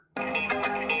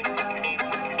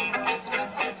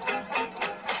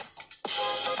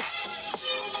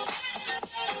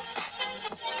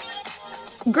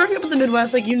growing up in the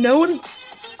Midwest, like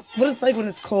what it's like when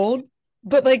it's cold,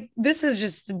 but like this is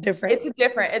just different. It's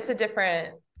a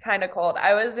different kind of cold.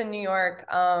 I was in New York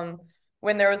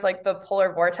when there was like the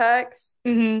polar vortex.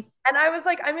 Hmm. And I was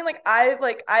like, I mean,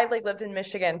 I lived in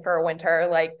Michigan for a winter.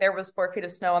 Like there was 4 feet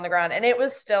of snow on the ground, and it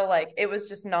was still like it was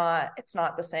just not. It's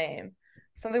not the same.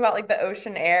 Something about like the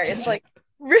ocean air. It's like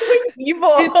really evil.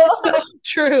 It's so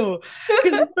true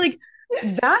because it's like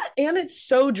that, and it's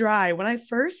so dry. When I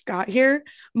first got here,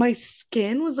 my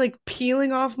skin was like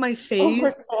peeling off my Oh my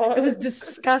face. It was God.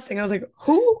 disgusting. I was like,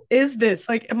 who is this?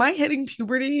 Like, am I hitting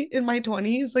puberty in my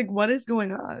 20s? Like, what is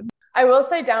going on? I will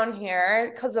say down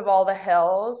here, because of all the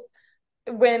hills,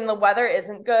 when the weather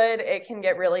isn't good, it can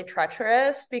get really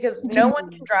treacherous because no one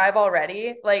can drive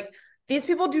already. Like these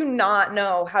people do not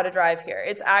know how to drive here.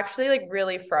 It's actually like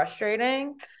really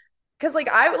frustrating. Cause we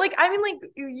grew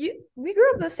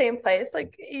up in the same place.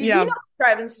 Like we know Yeah. how to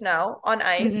drive in snow, on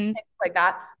ice, Hmm. things like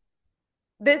that.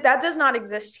 That does not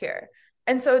exist here.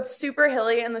 And so it's super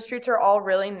hilly and the streets are all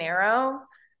really narrow.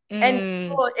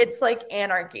 And Mm. it's like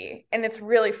anarchy and it's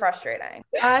really frustrating.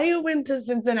 I went to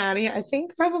Cincinnati, I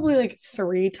think probably like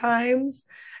three times.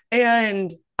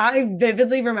 And I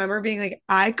vividly remember being like,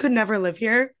 I could never live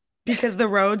here because the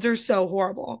roads are so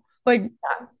horrible. Like,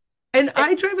 Yeah. and It,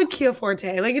 I drive a Kia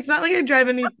Forte. Like, it's not like I drive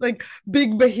any like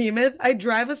big behemoth. I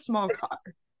drive a small car.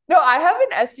 no, I have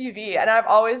an SUV and I've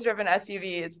always driven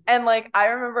SUVs. And like I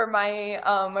remember my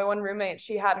one roommate,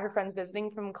 she had her friends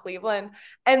visiting from Cleveland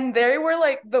and they were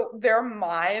like their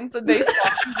minds and they saw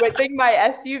me whipping my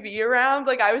SUV around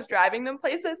like I was driving them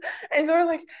places and they were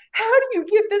like, "How do you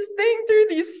get this thing through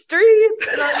these streets?"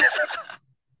 And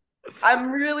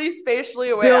I'm really spatially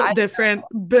aware. Built different,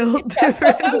 built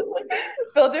different.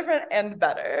 Feel different and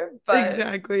better, but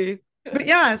Exactly. But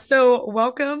yeah, so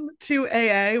welcome to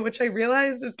AA, which I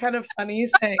realize is kind of funny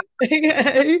saying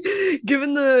AA,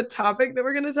 given the topic that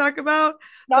we're going to talk about.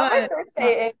 not my But first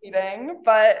AA meeting,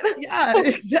 but yeah,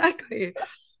 exactly.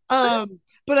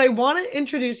 But I want to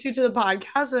introduce you to the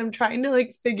podcast, and I'm trying to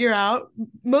like figure out,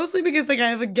 mostly because like I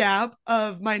have a gap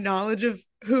of my knowledge of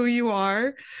who you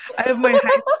are. I have my high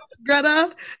school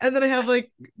Greta, and then I have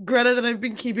like Greta that I've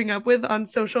been keeping up with on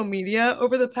social media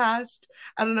over the past,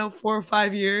 I don't know, 4 or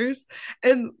 5 years.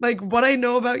 And like what I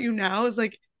know about you now is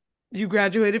like you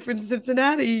graduated from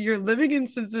Cincinnati, you're living in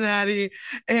Cincinnati,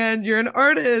 and you're an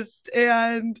artist,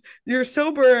 and you're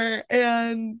sober,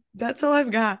 and that's all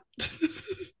I've got.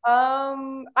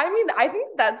 I mean, I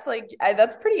think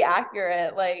that's pretty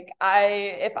accurate. Like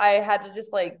if I had to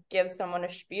just like give someone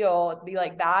a spiel, it'd be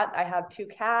like that. I have two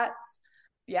cats.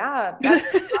 Yeah,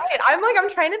 that's right. I'm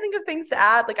trying to think of things to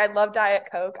add. Like I love Diet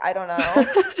Coke. I don't know.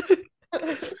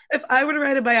 If I were to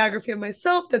write a biography of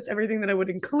myself, that's everything that I would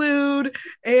include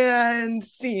and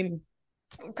scene.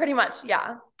 Pretty much,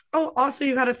 yeah. Oh, also,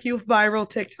 you had a few viral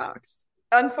TikToks.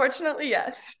 Unfortunately,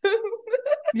 yes.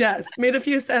 Yes, made a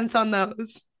few cents on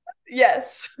those.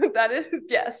 Yes, that is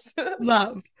yes.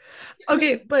 Love.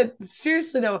 Okay, but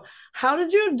seriously though, how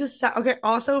did you decide? Okay,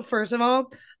 also, first of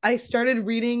all, I started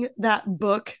reading that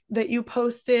book that you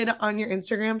posted on your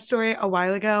Instagram story a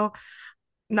while ago.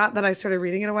 Not that I started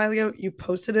reading it a while ago, you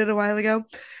posted it a while ago.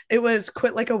 It was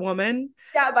Quit Like a Woman.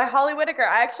 Yeah, by Holly Whitaker.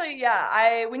 I actually, yeah,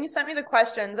 I when you sent me the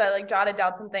questions, I like jotted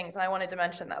down some things and I wanted to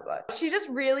mention that book. She just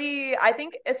really, I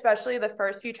think, especially the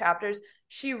first few chapters,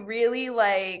 she really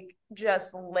like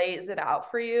just lays it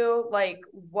out for you, like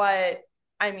what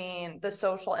I mean, the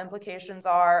social implications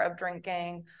are of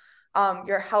drinking,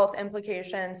 your health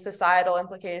implications, societal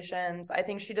implications. I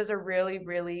think she does a really,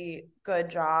 really good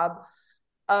job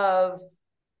of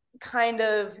kind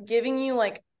of giving you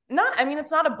like not I mean it's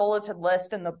not a bulleted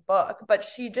list in the book, but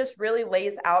she just really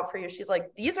lays out for you. She's like,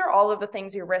 these are all of the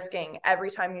things you're risking every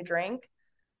time you drink.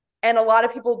 And a lot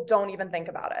of people don't even think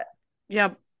about it.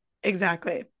 Yep,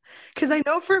 exactly. Because I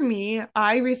know for me,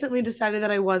 I recently decided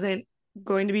that I wasn't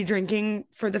going to be drinking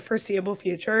for the foreseeable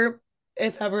future,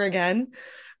 if ever again,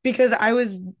 because I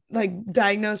was like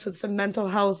diagnosed with some mental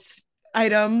health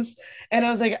items. And I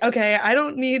was like, okay, I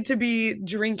don't need to be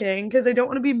drinking because I don't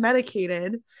want to be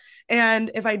medicated.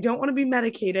 And if I don't want to be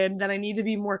medicated, then I need to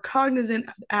be more cognizant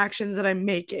of the actions that I'm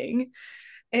making.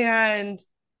 And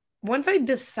once I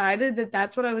decided that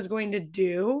that's what I was going to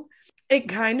do, it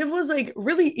kind of was like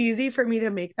really easy for me to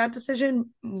make that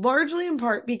decision, largely in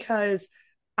part because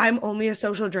I'm only a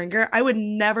social drinker. I would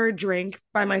never drink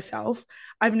by myself.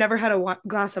 I've never had a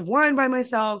glass of wine by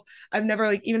myself. I've never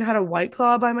like even had a white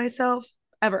claw by myself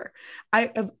ever.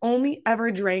 I have only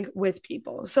ever drank with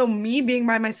people. So me being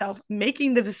by myself,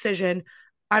 making the decision,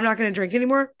 I'm not going to drink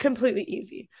anymore, completely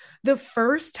easy. The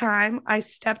first time I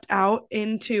stepped out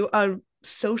into a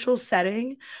social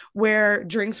setting where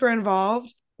drinks were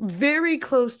involved, very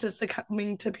close to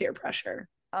succumbing to peer pressure.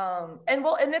 And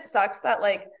it sucks that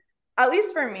like, at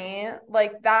least for me,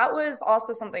 like that was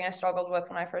also something I struggled with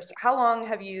when I first. How long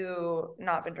have you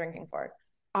not been drinking for?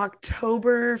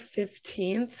 October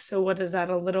 15th. So what is that?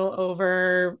 A little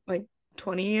over like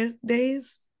 20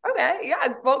 days? Okay,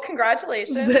 yeah. Well,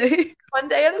 congratulations. Thanks. One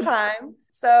day at a time.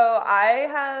 So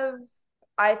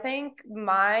I think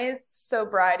my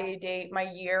sobriety date, my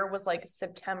year was like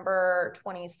September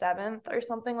 27th or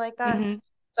something like that. Mm-hmm.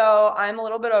 So I'm a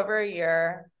little bit over a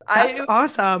year. That's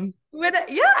awesome. Yeah,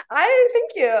 I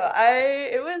thank you.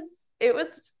 It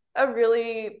was a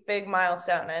really big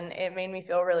milestone and it made me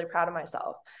feel really proud of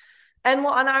myself. And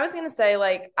I was gonna say,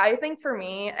 like, I think for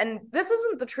me, and this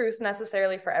isn't the truth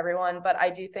necessarily for everyone, but I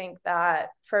do think that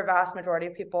for a vast majority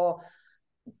of people,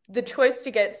 the choice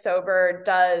to get sober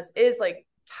is like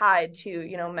tied to,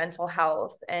 mental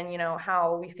health and,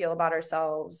 how we feel about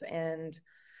ourselves and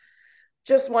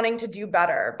just wanting to do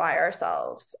better by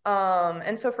ourselves.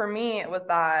 And so for me, it was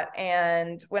that.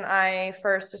 And when I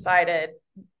first decided,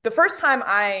 the first time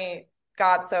I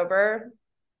got sober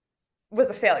was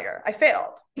a failure. I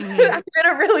failed. Mm-hmm. I did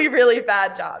a really, really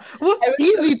bad job. Well, it's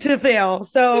easy to fail.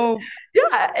 So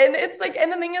yeah. And it's like,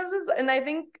 and the thing is, and I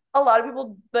think a lot of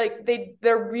people like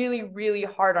they're really, really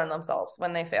hard on themselves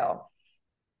when they fail.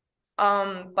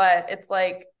 But it's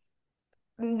like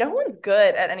no one's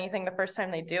good at anything the first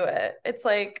time they do it. It's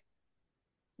like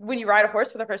when you ride a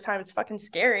horse for the first time, it's fucking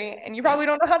scary and you probably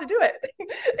don't know how to do it.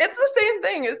 It's the same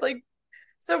thing. It's like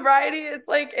sobriety, it's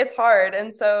like it's hard.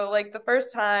 And so like the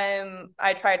first time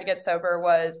I tried to get sober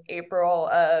was April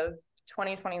of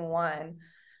 2021.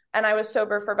 And I was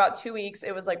sober for about 2 weeks.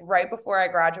 It was like right before I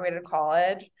graduated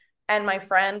college. And my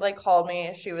friend like called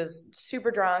me. She was super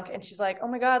drunk and she's like, "Oh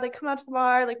my God, like come out to the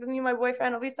bar, like with me and my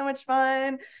boyfriend, it'll be so much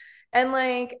fun." And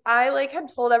like I like had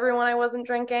told everyone I wasn't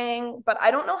drinking, but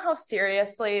I don't know how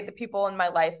seriously the people in my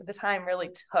life at the time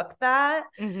really took that.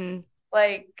 mm-hmm.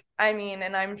 Like, I mean,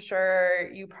 and I'm sure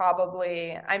you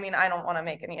probably, I mean, I don't want to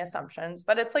make any assumptions,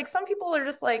 but it's like some people are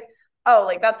just like, oh,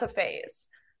 like that's a phase.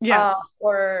 Yes.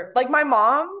 Or like my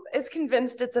mom is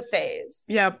convinced it's a phase.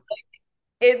 Yep.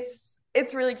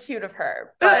 It's really cute of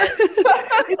her, but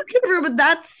It's good, but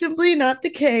that's simply not the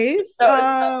case.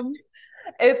 no,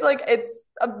 it's like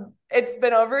it's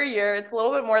been over a year. It's a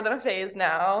little bit more than a phase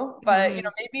now, but mm-hmm.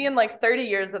 maybe in like 30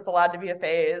 years that's allowed to be a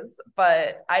phase,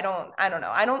 but I don't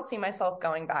know. I don't see myself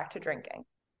going back to drinking.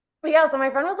 But yeah, so my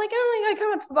friend was like, "Oh my God,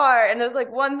 come up to the bar." And there's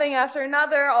like one thing after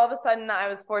another. All of a sudden I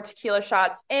was 4 tequila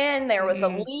shots in. There was a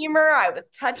lemur. I was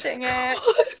touching it.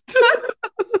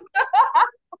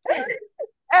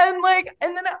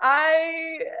 And then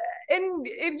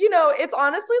it's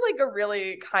honestly like a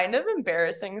really kind of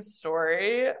embarrassing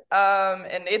story.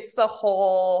 And it's the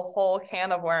whole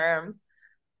can of worms.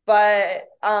 But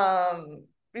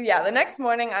yeah, the next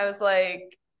morning I was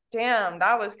like, damn,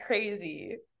 that was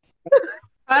crazy.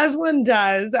 As one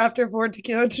does after 4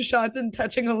 tequila shots and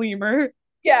touching a lemur.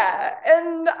 Yeah.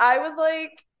 And I was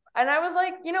like,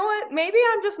 you know what? Maybe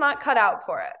I'm just not cut out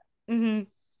for it. Mm-hmm.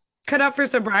 Cut out for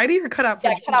sobriety or cut out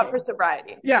for cut out for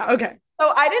sobriety. Yeah, okay.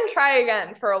 So I didn't try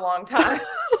again for a long time.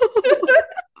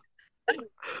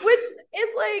 Which is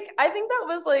like, I think that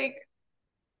was like,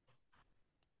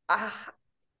 I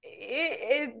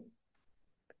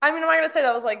mean, I'm not gonna say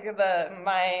that was like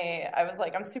I was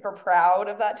like, I'm super proud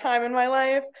of that time in my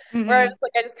life where I was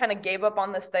like, I just kind of gave up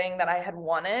on this thing that I had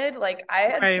wanted. Like I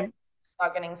had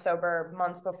about getting sober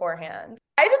months beforehand.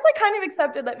 I just like kind of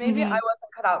accepted that maybe I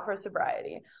wasn't cut out for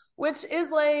sobriety, which is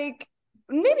like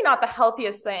maybe not the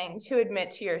healthiest thing to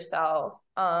admit to yourself.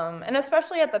 And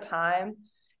especially at the time.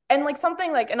 And like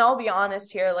something like, and I'll be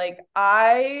honest here, like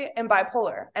I am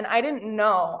bipolar and I didn't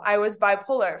know I was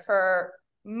bipolar for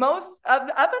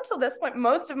up until this point,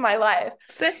 most of my life.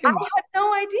 Same. I had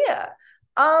no idea.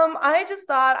 I just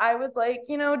thought I was like,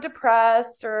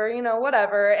 depressed or,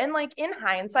 whatever. And like in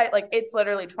hindsight, like it's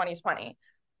literally 2020.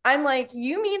 I'm like,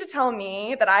 you mean to tell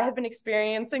me that I have been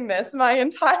experiencing this my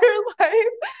entire life?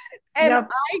 And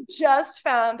I just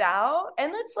found out.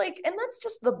 And that's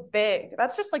just the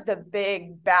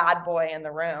big bad boy in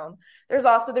the room. There's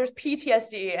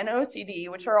PTSD and OCD,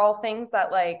 which are all things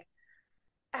that like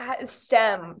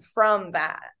stem from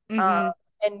that.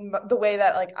 And the way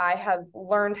that like I have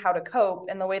learned how to cope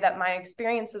and the way that my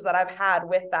experiences that I've had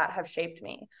with that have shaped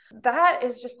me. That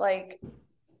is just like,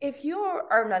 if you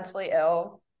are mentally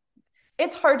ill,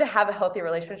 it's hard to have a healthy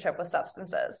relationship with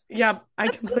substances. Yeah, I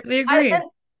completely agree.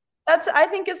 I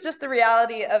think it's just the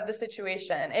reality of the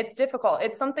situation. It's difficult.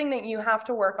 It's something that you have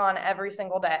to work on every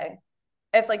single day.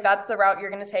 if like that's the route you're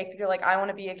going to take, if you're like, I want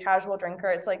to be a casual drinker,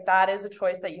 it's like that is a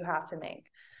choice that you have to make.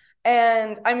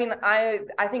 And I mean, I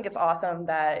think it's awesome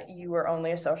that you were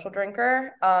only a social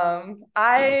drinker.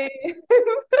 I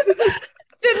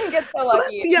didn't get so Well,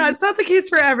 lucky. yeah, it's not the case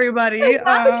for everybody.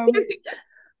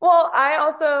 Well, I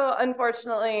also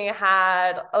unfortunately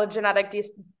had a genetic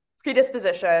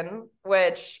predisposition,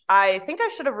 which I think I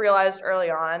should have realized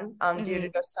early on, due to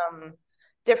just some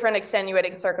different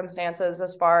extenuating circumstances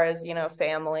as far as, you know,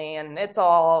 family, and it's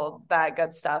all that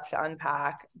good stuff to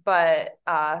unpack. But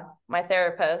my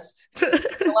therapist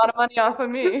a lot of money off of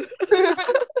me.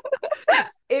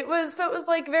 It was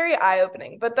like very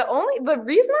eye-opening. But the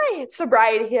reason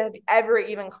sobriety had ever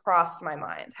even crossed my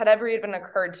mind, had ever even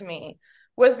occurred to me,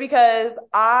 was because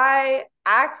I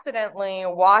accidentally,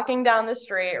 walking down the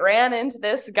street, ran into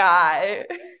this guy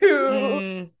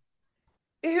who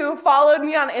followed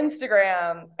me on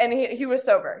Instagram, and he was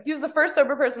sober. He was the first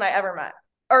sober person I ever met,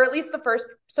 or at least the first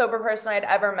sober person I'd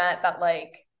ever met that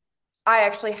like I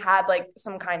actually had like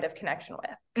some kind of connection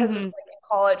with. Because like, in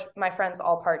college, my friends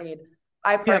all partied.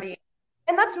 I partied. Yep.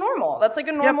 And that's normal. That's like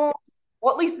a normal,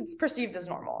 well, at least it's perceived as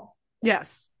normal.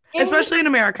 Yes. Especially in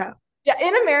America. Yeah.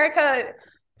 In America,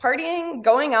 partying,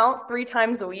 going out 3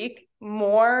 times a week,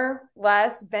 more,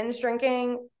 less, binge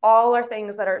drinking, all are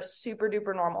things that are super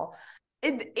duper normal.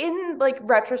 In like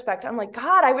retrospect, I'm like,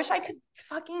 God, I wish I could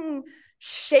fucking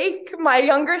shake my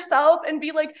younger self and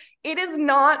be like, it is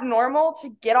not normal to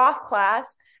get off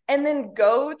class and then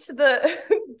go to the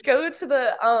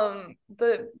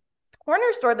the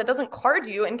corner store that doesn't card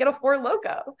you and get a Four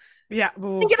Loko. Yeah.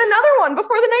 And get another one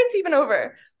before the night's even over.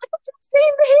 Like, that's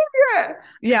insane behavior.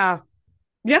 Yeah.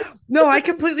 Yeah. No, I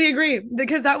completely agree,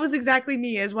 because that was exactly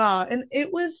me as well. And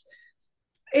it was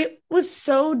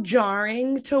so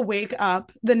jarring to wake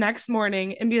up the next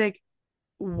morning and be like,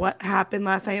 what happened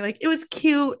last night? Like, it was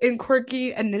cute and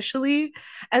quirky initially.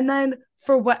 And then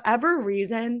for whatever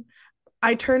reason,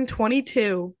 I turned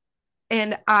 22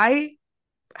 and I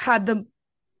had the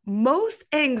most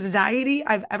anxiety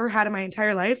I've ever had in my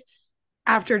entire life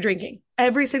after drinking,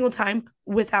 every single time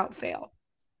without fail.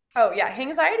 Oh, yeah.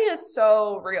 Anxiety is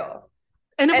so real.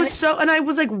 And I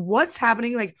was like, what's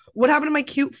happening? Like, what happened to my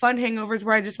cute, fun hangovers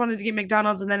where I just wanted to get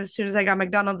McDonald's, and then as soon as I got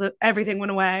McDonald's, everything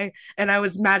went away and I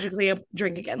was magically able to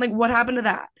drink again? Like, what happened to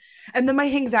that? And then my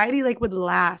anxiety like would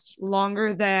last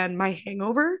longer than my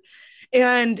hangover.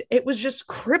 And it was just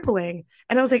crippling.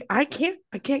 And I was like, I can't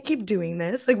keep doing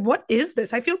this. Like, what is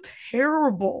this? I feel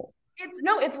terrible.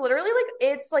 It's literally like,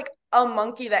 it's like a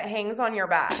monkey that hangs on your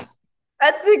back.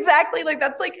 That's exactly like,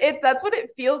 that's like it. That's what it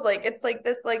feels like. It's like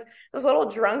this little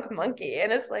drunk monkey.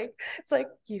 And it's like,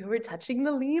 you were touching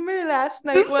the lemur last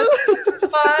night. Was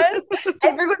fun.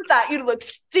 Everyone thought you'd look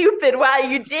stupid while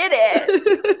you did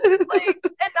it. Like,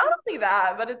 and not only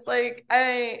that, but it's like,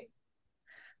 I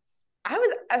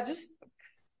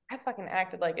fucking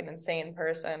acted like an insane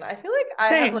person. I feel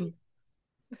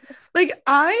like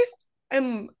I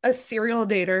am a serial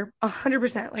dater,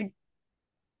 100%. Like,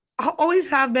 always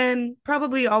have been,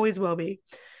 probably always will be.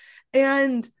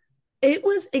 And it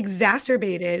was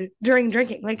exacerbated during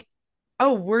drinking. Like,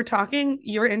 oh, we're talking,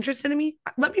 you're interested in me?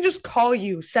 Let me just call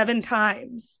you 7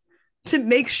 times to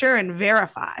make sure and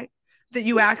verify that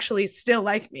you actually still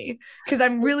like me. Because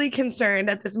I'm really concerned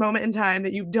at this moment in time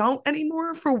that you don't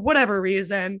anymore for whatever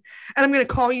reason. And I'm going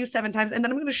to call you 7 times, and then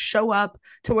I'm going to show up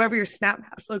to wherever your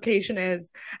Snaphouse location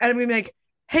is. And I'm going to be like,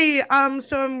 hey,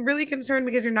 so I'm really concerned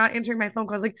because you're not answering my phone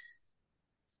calls. Like,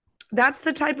 that's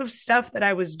the type of stuff that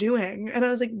I was doing. And I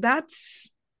was like, that's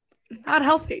not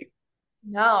healthy.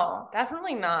 No,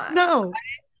 definitely not. No.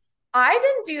 I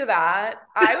didn't do that.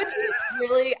 I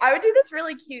would do this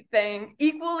really cute thing,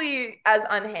 equally as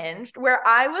unhinged, where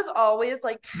I was always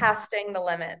like testing the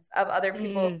limits of other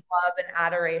people's love and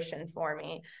adoration for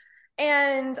me.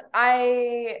 And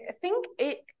I think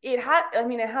it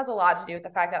has a lot to do with the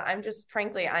fact that I'm just,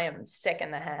 frankly, I am sick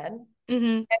in the head.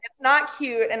 And it's not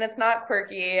cute and it's not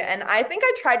quirky. And I think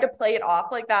I tried to play it off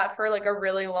like that for like a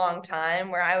really long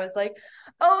time, where I was like,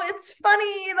 oh, it's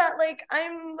funny that like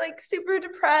I'm like super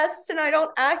depressed and I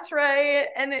don't act right.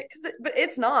 And but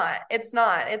it's not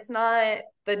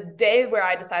the day where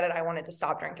I decided I wanted to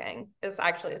stop drinking. This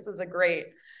is a great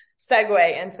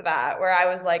segue into that, where I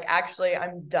was like, actually,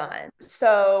 I'm done.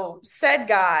 So said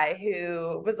guy,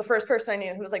 who was the first person I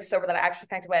knew who was like sober that I actually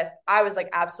connected with, I was like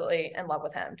absolutely in love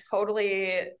with him,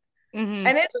 totally. And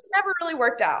it just never really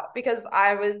worked out, because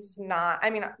I was not, I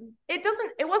mean,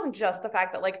 it wasn't just the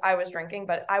fact that like I was drinking,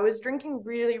 but I was drinking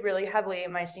really, really heavily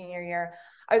in my senior year.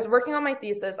 I was working on my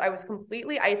thesis. I was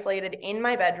completely isolated in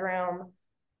my bedroom.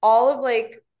 All of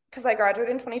like because I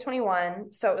graduated in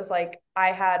 2021. So it was like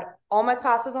I had all my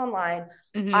classes online.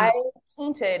 Mm-hmm. I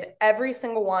painted every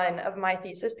single one of my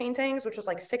thesis paintings, which was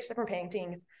like 6 different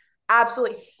paintings,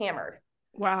 absolutely hammered.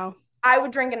 Wow. I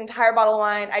would drink an entire bottle of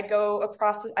wine. I'd go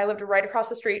across, I lived right across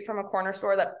the street from a corner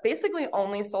store that basically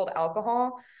only sold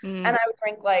alcohol. Mm. And I would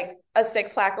drink like a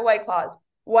 6 pack of White Claws,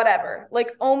 whatever,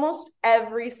 like almost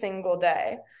every single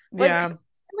day. Yeah.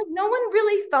 Like no one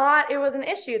really thought it was an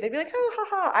issue. They'd be like, oh,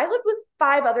 haha. I lived with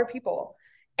 5 other people.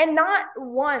 And not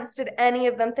once did any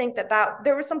of them think that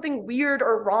there was something weird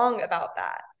or wrong about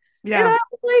that. And Yeah. I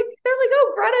was like, they're like,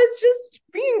 oh, Greta's just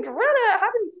being Greta,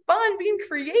 having fun, being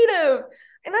creative.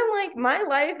 And I'm like, my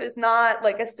life is not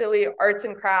like a silly arts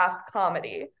and crafts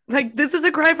comedy. Like, this is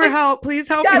a cry for Like, help. Please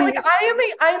help yeah, me. like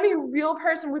I am a real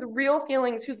person with real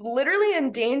feelings who's literally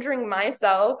endangering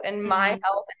myself and my Mhm.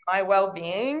 health and my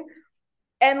well-being.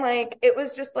 And like it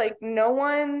was just like no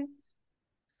one,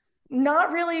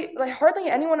 not really, like hardly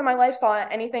anyone in my life saw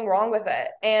anything wrong with it.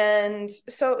 And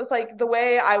so it was like the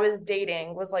way I was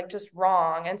dating was like just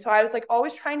wrong. And so I was like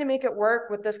always trying to make it work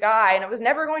with this guy, and it was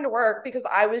never going to work because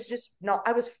I was just not,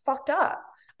 I was fucked up.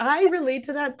 I relate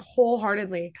to that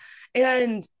wholeheartedly.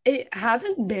 And it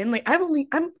hasn't been like I've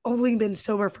only been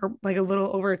sober for like a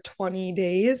little over 20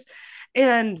 days.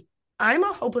 And I'm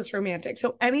a hopeless romantic.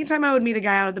 So anytime I would meet a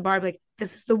guy out at the bar, I'd be like,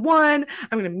 this is the one.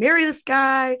 I'm gonna marry this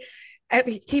guy. And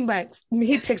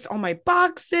he ticks all my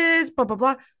boxes, blah blah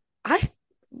blah. I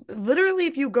literally,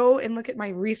 if you go and look at my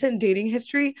recent dating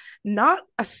history, not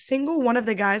a single one of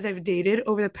the guys I've dated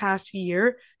over the past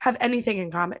year have anything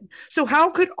in common. So how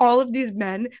could all of these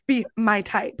men be my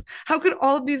type? How could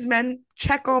all of these men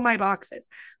check all my boxes?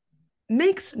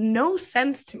 Makes no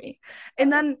sense to me.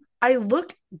 And then I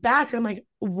look back and I'm like,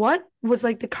 what was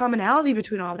like the commonality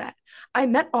between all of that? I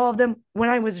met all of them when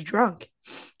I was drunk.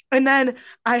 And then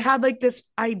I had like this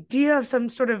idea of some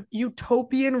sort of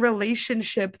utopian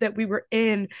relationship that we were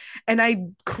in. And I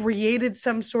created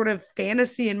some sort of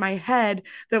fantasy in my head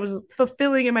that was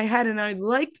fulfilling in my head. And I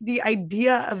liked the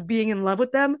idea of being in love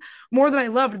with them more than I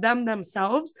loved them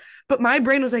themselves. But my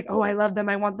brain was like, oh, I love them.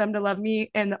 I want them to love me.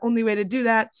 And the only way to do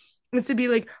that is to be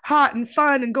like hot and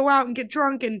fun and go out and get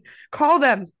drunk and call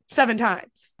them 7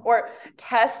 times. Or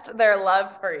test their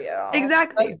love for you.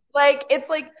 Exactly. Like it's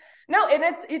like no, and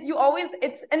you always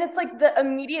it's like the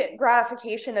immediate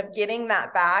gratification of getting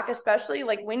that back, especially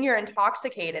like when you're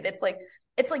intoxicated. It's like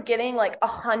getting like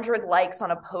 100 likes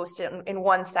on a post in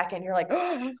 1 second. You're like,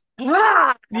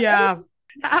 ah! Yeah.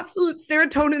 Absolute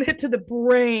serotonin hit to the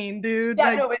brain, dude. Yeah,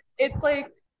 Like, no,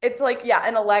 it's like yeah,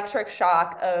 an electric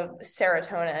shock of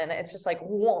serotonin. It's just like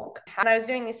wonk. And I was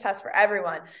doing these tests for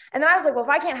everyone, and then I was like, well, if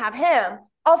I can't have him,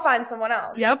 I'll find someone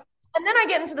else. yep. And then I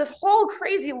get into this whole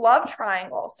crazy love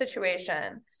triangle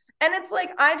situation. And it's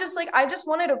like I just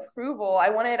wanted approval. I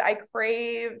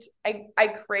craved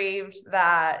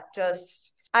that,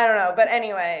 just I don't know. But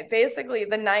anyway, basically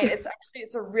the night,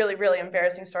 it's a really, really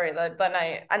embarrassing story, the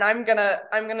night. And I'm gonna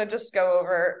just go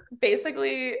over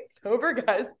basically sober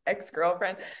guy's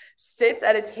ex-girlfriend sits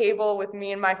at a table with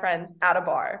me and my friends at a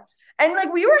bar. And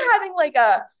like we were having like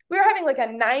a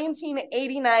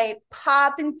 1980 night,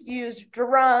 pop infused,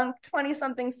 drunk, 20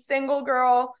 something single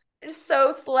girl,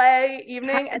 so slay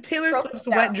evening. And Taylor Swift's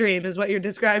wet dream is what you're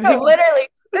describing. no, literally,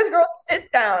 this girl sits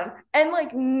down, and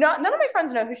like none of my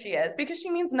friends know who she is because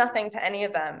she means nothing to any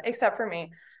of them except for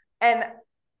me. And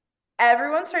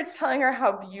everyone starts telling her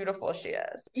how beautiful she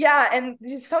is. Yeah, and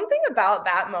something about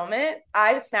that moment,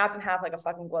 I just snapped in half like a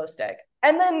fucking glow stick.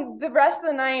 And then the rest of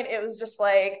the night, it was just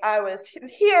like I was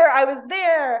here, I was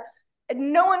there,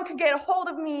 and no one could get a hold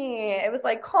of me. It was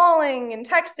like calling and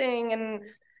texting, and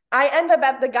I end up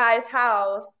at the guy's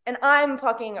house, and I'm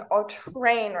fucking a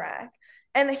train wreck.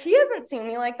 And he hasn't seen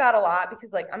me like that a lot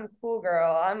because, like, I'm a cool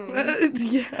girl.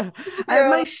 Yeah. I have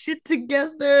my Girl. shit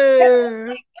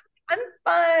together. I'm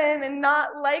fun and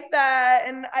not like that,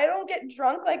 and I don't get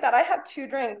drunk like that. I have 2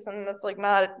 drinks, and that's like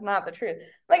not the truth.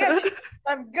 Like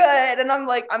I'm good, and I'm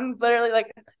literally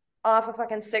like off a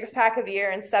fucking 6 pack of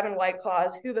beer and 7 White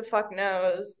Claws. Who the fuck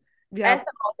knows? Yeah.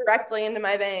 Ethanol directly into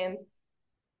my veins.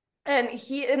 And this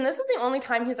is the only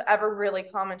time he's ever really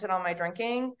commented on my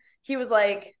drinking. He's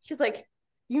like,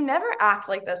 you never act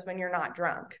like this when you're not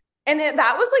drunk. And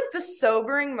that was like the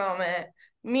sobering moment.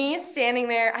 Me standing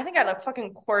there, I think I had a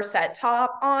fucking corset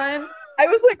top on. I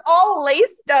was like all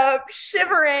laced up,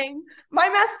 shivering. My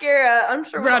mascara, I'm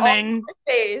sure, was all over Running. my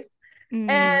face.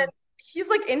 Mm. And he's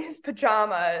like in his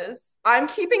pajamas. I'm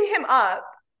keeping him up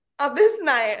on this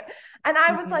night. And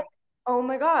I was like, oh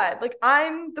my God, like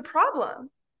I'm the problem.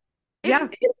 Yeah.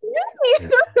 It's me.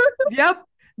 Yep.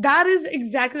 That is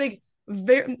exactly like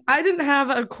I didn't have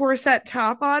a corset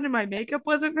top on and my makeup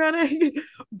wasn't running,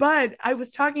 but I was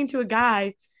talking to a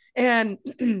guy and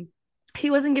he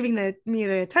wasn't giving me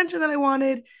the attention that I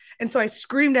wanted. And so I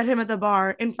screamed at him at the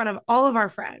bar in front of all of our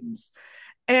friends.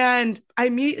 And I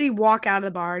immediately walk out of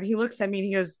the bar and he looks at me and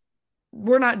he goes,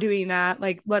 "We're not doing that.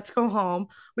 Like, let's go home."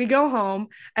 We go home.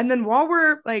 And then while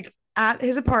we're like at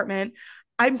his apartment,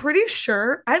 I'm pretty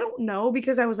sure, I don't know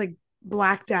because I was like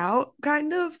blacked out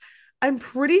kind of. I'm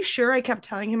pretty sure I kept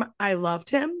telling him I loved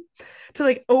him to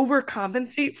like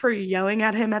overcompensate for yelling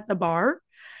at him at the bar.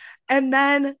 And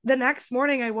then the next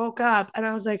morning I woke up and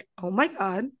I was like, oh my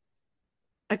God,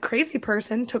 a crazy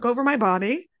person took over my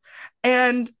body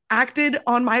and acted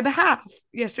on my behalf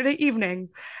yesterday evening.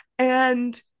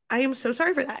 And I am so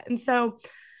sorry for that. And so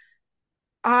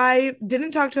I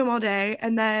didn't talk to him all day.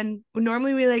 And then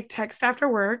normally we like text after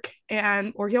work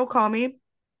and or he'll call me.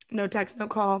 No text, no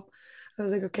call. I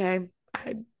was like, okay,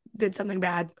 I did something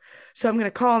bad. So I'm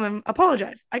gonna call him and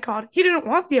apologize. I called. He didn't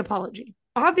want the apology.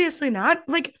 Obviously not.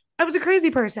 Like, I was a crazy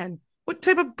person. What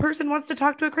type of person wants to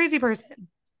talk to a crazy person?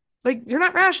 Like, you're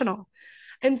not rational.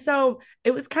 And so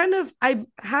it was kind of, I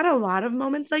had a lot of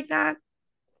moments like that.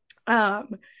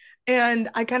 Um, and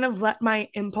I kind of let my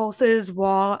impulses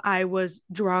while I was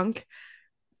drunk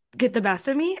get the best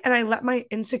of me. And I let my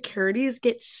insecurities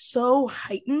get so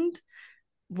heightened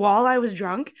while I was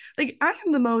drunk. Like, I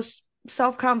am the most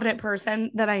self confident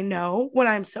person that I know when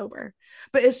I'm sober.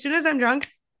 But as soon as I'm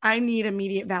drunk, I need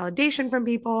immediate validation from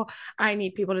people. I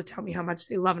need people to tell me how much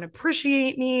they love and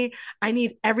appreciate me. I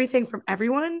need everything from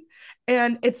everyone.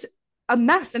 And it's a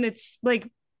mess. And it's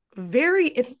like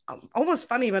it's almost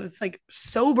funny, but it's like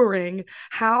sobering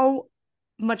how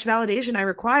much validation I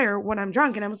require when I'm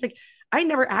drunk. And I was like, I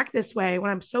never act this way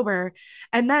when I'm sober.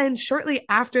 And then shortly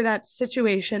after that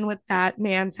situation with that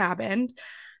man's happened,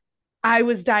 I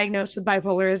was diagnosed with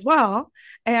bipolar as well.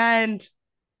 And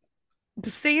the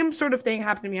same sort of thing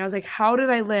happened to me. I was like, how did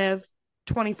I live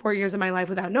 24 years of my life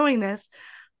without knowing this?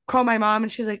 Call my mom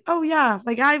and she's like, oh, yeah,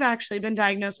 like I've actually been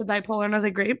diagnosed with bipolar. And I was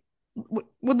like, great.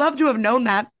 Would love to have known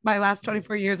that my last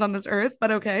 24 years on this earth,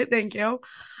 but okay, thank you.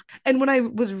 And when I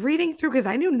was reading through, because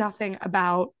I knew nothing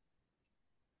about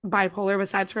bipolar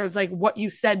besides for like what you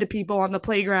said to people on the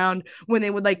playground when they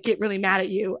would like get really mad at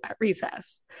you at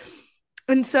recess.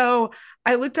 And so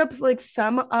I looked up like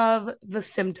some of the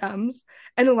symptoms,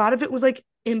 and a lot of it was like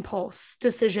impulse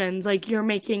decisions, like you're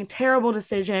making terrible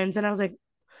decisions. And I was like,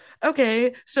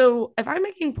 okay, so if I'm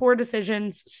making poor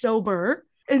decisions sober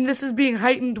and this is being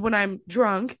heightened when I'm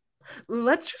drunk,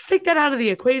 let's just take that out of the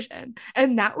equation.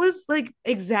 And that was like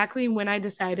exactly when I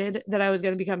decided that I was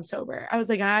going to become sober. I was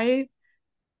like, I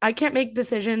can't make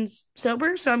decisions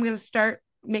sober, so I'm going to start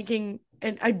making,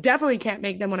 and I definitely can't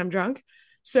make them when I'm drunk.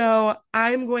 So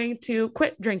I'm going to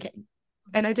quit drinking.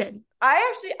 And I did.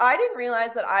 I didn't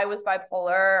realize that I was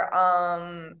bipolar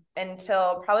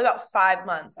until probably about 5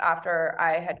 months after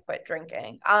I had quit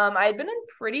drinking. I had been in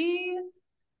pretty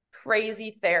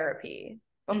crazy therapy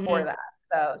before Mm-hmm. that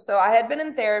though. So I had been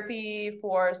in therapy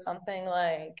for something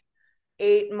like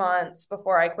 8 months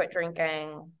before I quit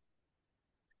drinking.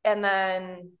 And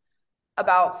then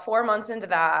about 4 months into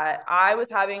that, I was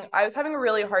having a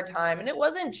really hard time. And it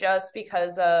wasn't just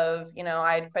because of,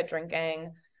 I had quit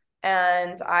drinking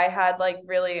and I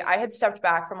had stepped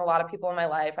back from a lot of people in my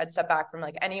life. I'd stepped back from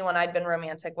like anyone I'd been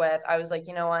romantic with. I was like,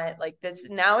 you know what? Like this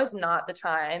now is not the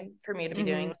time for me to be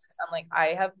doing Mm-hmm. this. I'm like,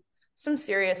 I have some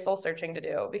serious soul searching to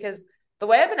do because the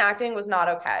way I've been acting was not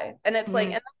okay. And it's like,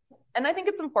 Mm-hmm. and I think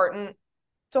it's important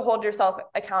to hold yourself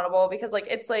accountable because like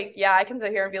it's like yeah I can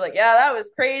sit here and be like yeah that was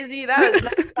crazy that was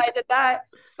nuts, I did that,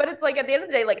 but it's like at the end of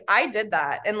the day like I did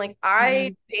that and like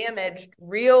I Mm-hmm. damaged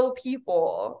real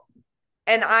people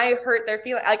and I hurt their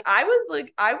feelings. Like I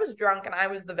was drunk and I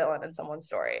was the villain in someone's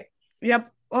story,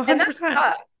 Yep. and that 100%.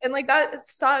 sucks. And like that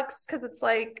sucks because it's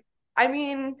like I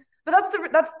mean but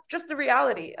that's just the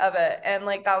reality of it. And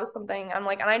like that was something I'm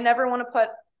like, and I never want to put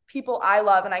people I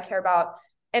love and I care about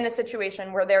in a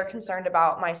situation where they're concerned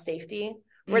about my safety,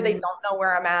 where they Mm-hmm. don't know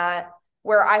where I'm at,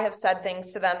 where I have said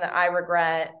things to them that I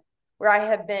regret, where I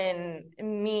have been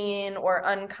mean or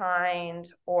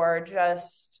unkind or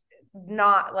just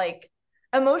not like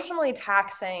emotionally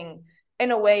taxing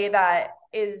in a way that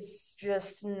is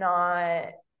just not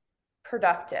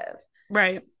productive.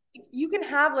 Right. You can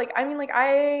have like I mean like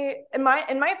I in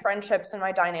my friendships and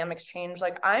my dynamics change.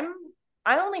 Like I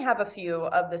only have a few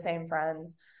of the same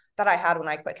friends that I had when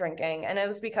I quit drinking. And it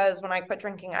was because when I quit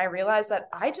drinking, I realized that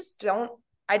I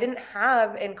didn't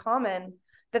have in common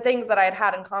the things that I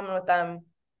had in common with them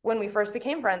when we first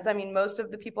became friends. I mean, most of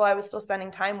the people I was still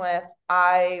spending time with,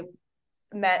 I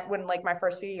met when like my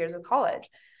first few years of college.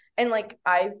 And like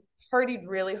I partied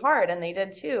really hard and they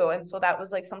did too. And so that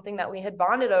was like something that we had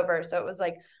bonded over. So it was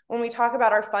like when we talk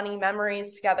about our funny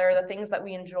memories together, the things that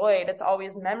we enjoyed, it's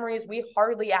always memories we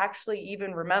hardly actually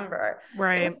even remember.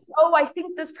 It was, Right. oh, I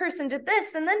think this person did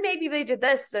this, and then maybe they did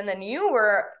this, and then you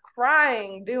were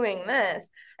crying doing this.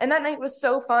 And that night was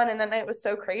so fun, and that night was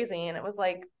so crazy. And it was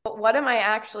like, what am I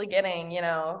actually getting,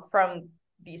 from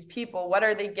these people? What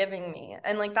are they giving me?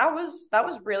 And like that was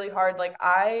really hard. Like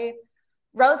I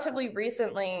relatively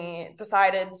recently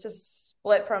decided to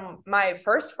split from my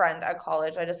first friend at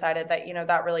college. I decided that,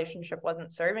 that relationship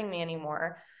wasn't serving me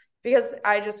anymore because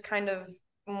I just kind of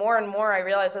more and more I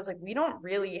realized I was like, we don't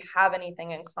really have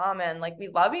anything in common. Like we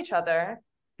love each other.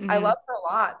 I Mm-hmm. love her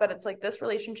a lot, but it's like this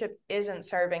relationship isn't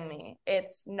serving me.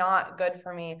 It's not good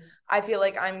for me. I feel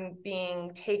like I'm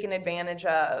being taken advantage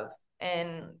of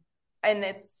and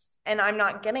I'm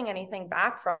not getting anything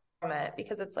back from it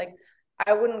because it's like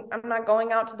I'm not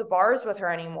going out to the bars with her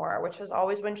anymore, which is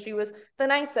always when she was the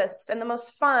nicest and the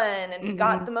most fun and we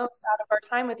got Mm-hmm. the most out of our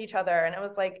time with each other. And it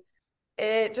was like,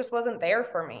 it just wasn't there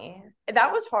for me.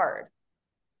 That was hard.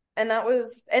 And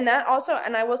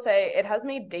I will say it has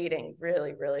made dating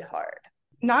really, really hard.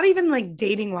 Not even like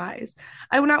dating wise.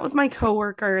 I went out with my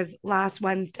coworkers last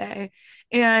Wednesday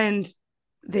and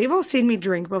they've all seen me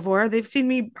drink before. They've seen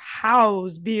me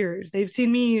house beers. They've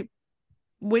seen me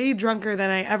way drunker than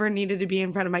I ever needed to be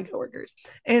in front of my coworkers.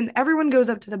 And everyone goes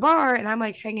up to the bar and I'm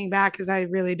like hanging back because I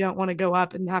really don't want to go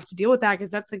up and have to deal with that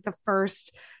because that's like the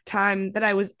first time that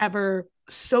I was ever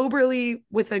soberly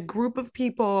with a group of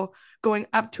people going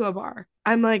up to a bar.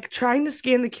 I'm like trying to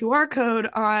scan the QR code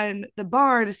on the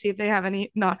bar to see if they have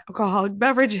any non-alcoholic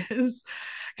beverages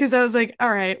because I was like,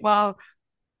 all right, well,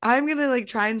 I'm gonna like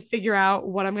try and figure out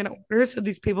what I'm gonna order so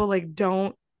these people like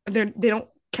they don't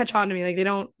catch on to me, like they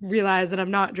don't realize that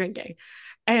I'm not drinking.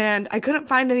 And I couldn't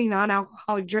find any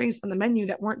non-alcoholic drinks on the menu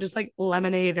that weren't just like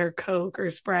lemonade or Coke or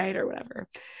Sprite or whatever.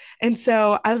 And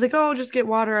so I was like, oh, I'll just get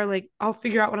water. Like I'll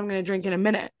figure out what I'm gonna drink in a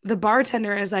minute. The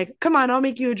bartender is like, come on, I'll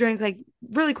make you a drink, like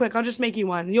really quick. I'll just make you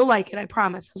one. You'll like it, I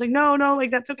promise. I was like, no, no,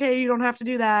 like that's okay. You don't have to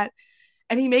do that.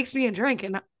 And he makes me a drink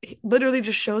and he literally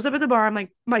just shows up at the bar. I'm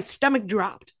like, my stomach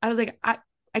dropped. I was like,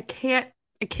 I can't,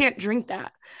 I can't drink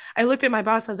that. I looked at my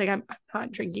boss. I was like, I'm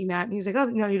not drinking that. And he's like, oh,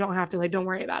 no, you don't have to. Like, don't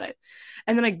worry about it.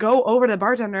 And then I go over to the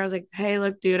bartender. I was like, hey,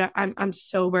 look, dude, I'm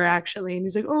sober actually. And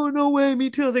he's like, oh, no way, me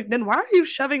too. I was like, then why are you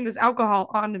shoving this alcohol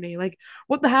onto me? Like,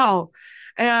 what the hell?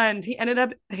 And he ended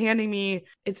up handing me,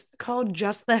 it's called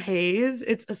Just the Haze.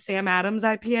 It's a Sam Adams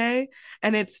IPA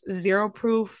and it's zero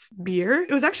proof beer.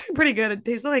 It was actually pretty good. It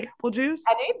tasted like apple juice.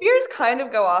 NA beers kind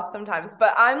of go off sometimes,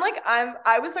 but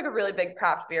I was like a really big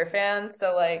craft beer fan,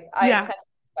 so like I kind Yeah. of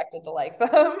expected to like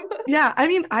them. Yeah. I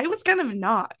mean, I was kind of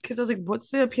not because I was like,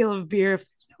 what's the appeal of beer if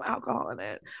there's no alcohol in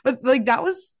it? But like, that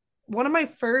was one of my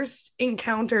first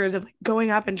encounters of like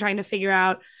going up and trying to figure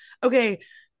out, okay,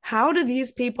 how do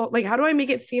these people like, how do I make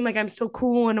it seem like I'm still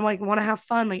cool and like want to have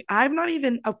fun? Like, I've not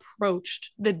even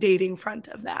approached the dating front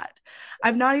of that.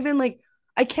 I've not even like,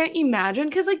 I can't imagine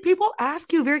because like people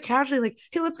ask you very casually, like,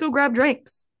 hey, let's go grab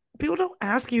drinks. People don't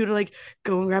ask you to like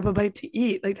go and grab a bite to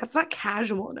eat. Like, that's not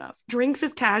casual enough. Drinks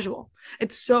is casual.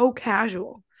 It's so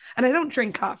casual. And I don't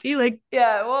drink coffee. Like,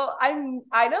 Yeah, well, I know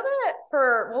that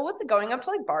with the going up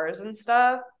to like bars and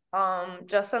stuff,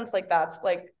 just since like that's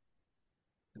like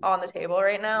on the table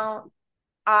right now,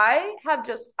 I have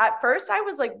just at first I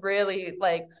was like really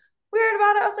like weird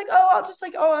about it. I was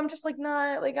like, I'm just like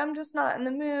not like I'm just not in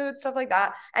the mood, stuff like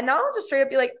that. And now I'll just straight up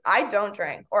be like, I don't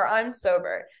drink or I'm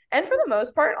sober. And for the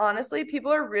most part, honestly,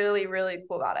 people are really, really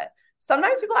cool about it.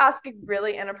 Sometimes people ask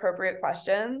really inappropriate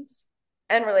questions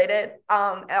and related.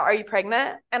 Are you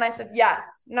pregnant? And I said, yes,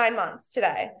 9 months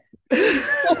today.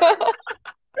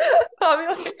 I'll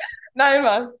be like 9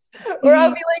 months. Or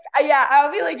I'll mhm, be like, yeah,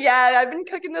 I'll be like, yeah, I've been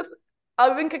cooking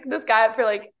this guy up for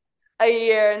like a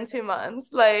year and 2 months,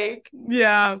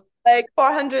 yeah. like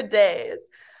 400 days.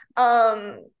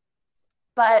 Um,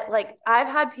 but like I've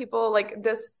had people like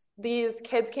these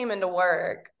kids came into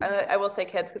work. I will say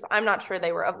kids because I'm not sure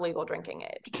they were of legal drinking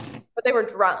age, but they were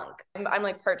drunk. I'm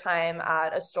like part-time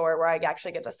at a store where I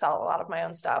actually get to sell a lot of my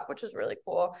own stuff, which is really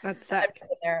cool. That's And sick.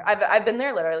 I've been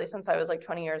there literally since I was like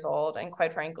 20 years old, and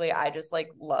quite frankly, I just like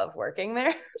love working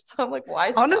there. So I'm like,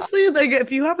 why stop? Honestly, like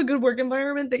if you have a good work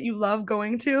environment that you love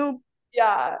going to,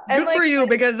 Yeah, and good for like you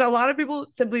because a lot of people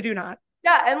simply do not.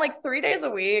 yeah, and like 3 days a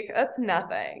week, that's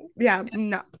nothing. Yeah,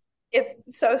 no.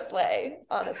 It's so slay,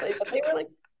 honestly. But they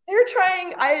were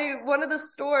trying. One of the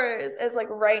stores is like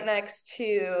right next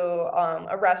to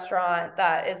a restaurant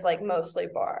that is like mostly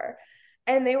bar.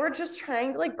 And they were just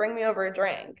trying to like bring me over a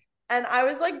drink. And I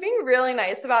was like being really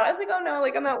nice about it. I was like, oh no,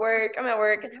 like I'm at work. And they're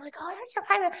like, oh, that's your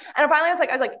kind of. And finally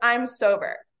I was like, I'm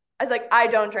sober. I was like, I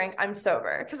don't drink. I'm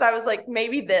sober. Cause I was like,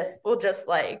 maybe this will just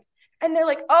like, and they're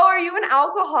like, oh, are you an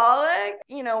alcoholic?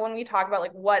 You know, when we talk about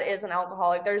like what is an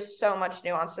alcoholic, there's so much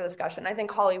nuance to discussion. I think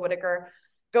Holly Whitaker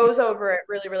goes over it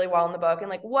really, really well in the book. And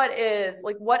like, what is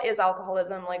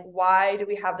alcoholism? Like, why do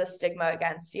we have this stigma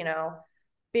against, you know,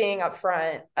 being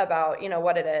upfront about, you know,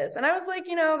 what it is? And I was like,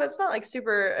 you know, that's not like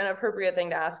super an appropriate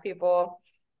thing to ask people.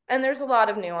 And there's a lot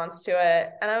of nuance to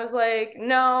it. And I was like,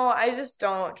 no, I just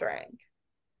don't drink.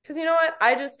 Because you know what?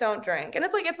 I just don't drink. And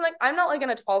it's like, I'm not like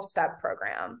in a 12-step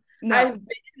program. No. I've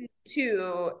been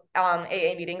to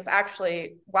AA meetings.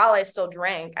 Actually, while I still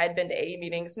drank, I'd been to AA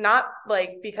meetings, not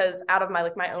like because out of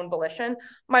my own volition.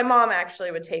 My mom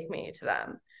actually would take me to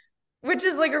them, which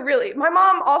is like my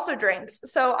mom also drinks.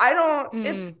 So I don't,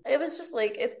 it was just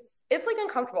like, it's like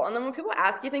uncomfortable. And then when people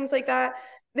ask you things like that,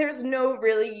 there's no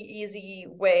really easy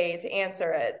way to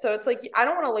answer it. So it's like, I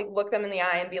don't want to like look them in the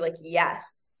eye and be like,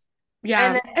 yes.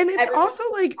 Yeah. And it's also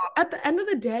like at the end of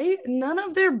the day, none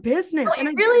of their business. No,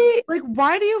 and really, like,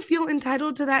 why do you feel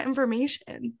entitled to that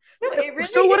information? No, it really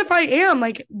so what if I am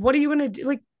like, what are you going to do?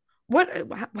 Like,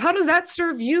 how does that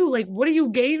serve you? Like, what do you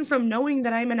gain from knowing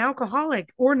that I'm an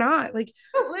alcoholic or not? Like,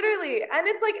 no, literally. And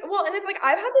it's like,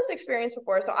 I've had this experience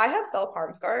before. So I have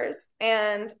self-harm scars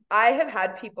and I have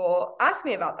had people ask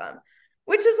me about them,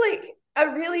 which is like a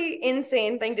really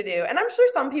insane thing to do. And I'm sure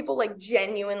some people like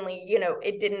genuinely, you know,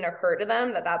 it didn't occur to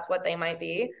them that that's what they might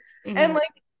be. And like,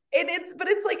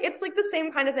 it's like the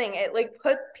same kind of thing. It like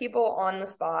puts people on the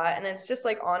spot and it's just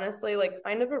like, honestly, like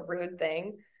kind of a rude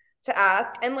thing to ask.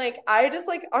 And like, I'm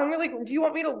like, do you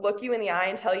want me to look you in the eye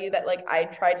and tell you that like I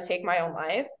tried to take my own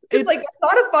life? It's like, it's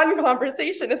not a fun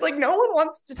conversation. It's like, no one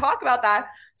wants to talk about that.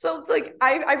 So it's like,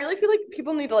 I really feel like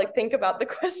people need to like think about the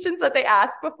questions that they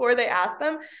ask before they ask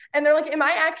them. And they're like, am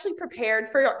I actually prepared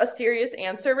for a serious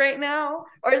answer right now?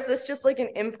 Or is this just like an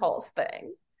impulse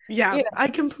thing? Yeah, you know? I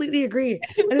completely agree.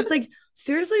 And it's like,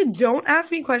 seriously, don't ask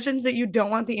me questions that you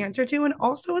don't want the answer to. And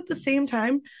also at the same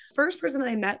time, first person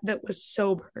I met that was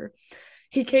sober,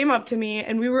 he came up to me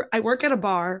and I work at a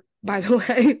bar, by the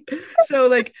way. So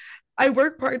like I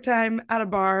work part-time at a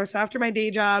bar. So after my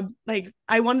day job, like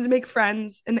I wanted to make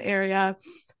friends in the area.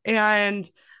 And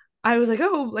I was like,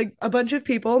 oh, like a bunch of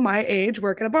people my age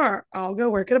work at a bar. I'll go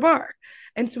work at a bar.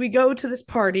 And so we go to this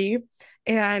party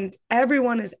and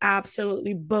everyone is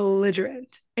absolutely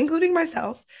belligerent, including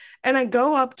myself. And I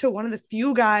go up to one of the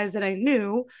few guys that I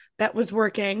knew that was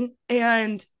working.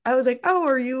 And I was like, oh,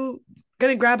 are you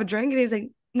going to grab a drink? And he's like,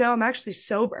 no, I'm actually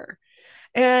sober.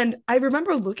 And I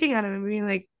remember looking at him and being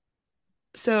like,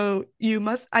 so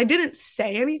I didn't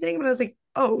say anything, but I was like,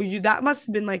 oh, that must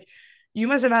have been like, you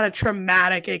must have had a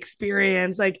traumatic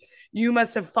experience. Like you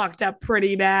must have fucked up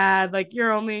pretty bad. Like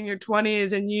you're only in your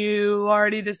 20s and you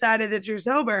already decided that you're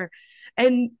sober.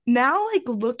 And now like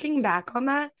looking back on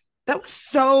that was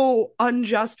so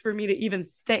unjust for me to even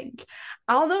think.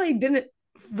 Although I didn't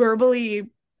verbally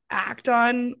act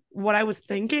on what I was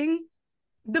thinking,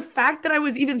 the fact that I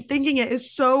was even thinking it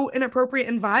is so inappropriate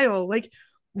and vile. Like,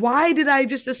 why did I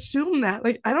just assume that?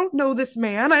 Like, I don't know this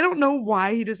man. I don't know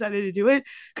why he decided to do it.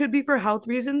 Could be for health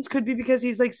reasons. Could be because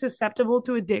he's like susceptible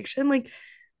to addiction. Like,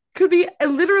 could be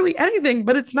literally anything,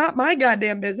 but it's not my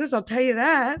goddamn business. I'll tell you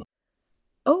that.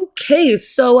 Okay,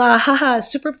 so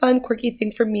super fun, quirky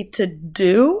thing for me to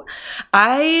do.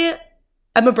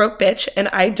 I'm a broke bitch and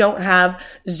I don't have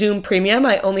Zoom Premium.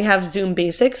 I only have Zoom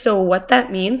Basic. So what that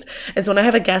means is when I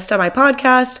have a guest on my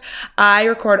podcast, I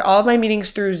record all of my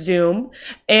meetings through Zoom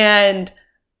and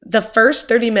the first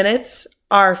 30 minutes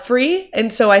are free.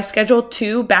 And so I schedule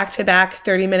 2 back-to-back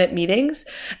 30-minute meetings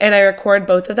and I record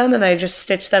both of them and I just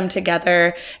stitch them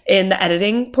together in the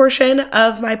editing portion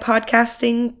of my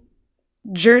podcasting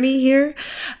journey here.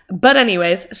 But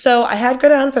anyways, so I had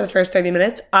Greta on for the first 30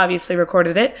 minutes, obviously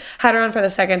recorded it, had her on for the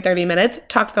second 30 minutes,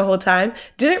 talked the whole time,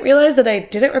 didn't realize that I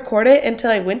didn't record it until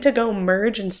I went to go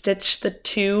merge and stitch the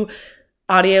 2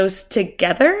 audios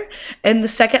together, and the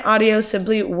second audio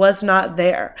simply was not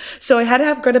there. So I had to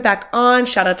have Greta back on,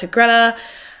 shout out to Greta,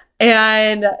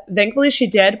 and thankfully she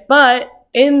did, but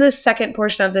in the second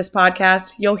portion of this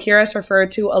podcast, you'll hear us refer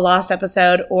to a lost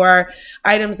episode or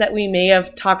items that we may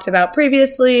have talked about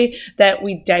previously that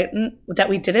we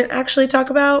didn't actually talk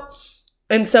about.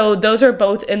 And so those are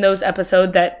both in those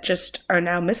episodes that just are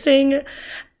now missing.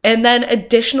 And then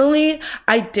additionally,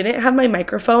 I didn't have my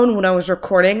microphone when I was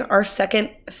recording our second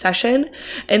session.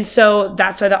 And so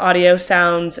that's why the audio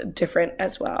sounds different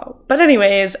as well. But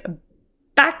anyways,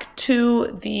 back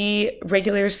to the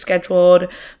regular scheduled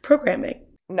programming.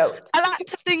 notes. A lot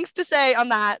of things to say on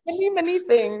that. Many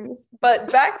things.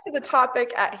 But back to the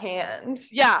topic at hand.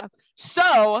 Yeah.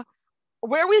 So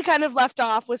where we kind of left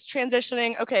off was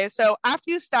transitioning. Okay, so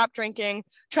after you stop drinking,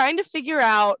 trying to figure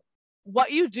out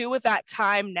what you do with that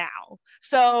time now.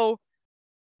 So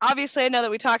obviously, I know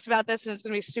that we talked about this and it's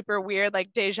going to be super weird,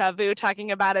 like deja vu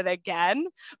talking about it again.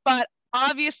 But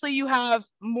obviously, you have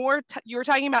more, you were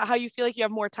talking about how you feel like you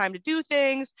have more time to do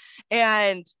things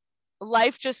and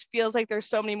life just feels like there's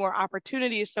so many more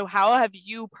opportunities. So, how have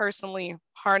you personally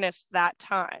harnessed that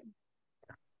time?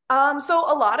 So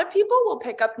a lot of people will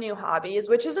pick up new hobbies,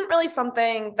 which isn't really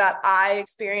something that I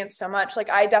experience so much. Like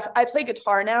I play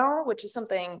guitar now, which is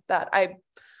something that I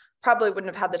probably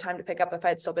wouldn't have had the time to pick up if I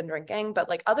had still been drinking. But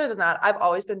like other than that, I've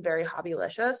always been very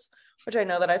hobbylicious, which I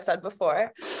know that I've said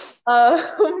before.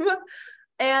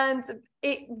 And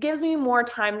it gives me more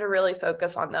time to really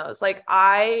focus on those. Like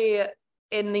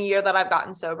in the year that I've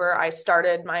gotten sober, I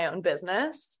started my own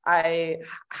business. I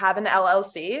have an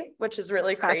LLC, which is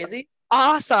really crazy.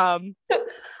 Awesome.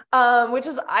 Which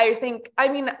is, I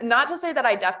mean, not to say that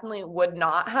I definitely would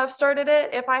not have started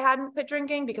it if I hadn't quit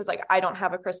drinking, because like, I don't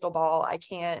have a crystal ball. I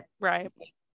can't, right.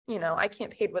 I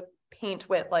can't paint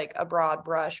with like a broad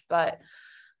brush, but,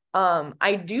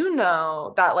 I do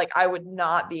know that like, I would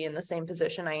not be in the same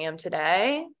position I am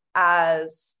today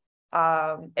as,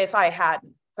 if I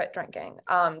hadn't quit drinking,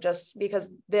 just because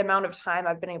the amount of time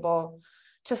I've been able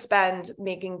to spend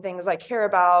making things I care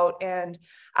about and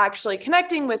actually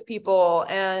connecting with people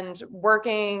and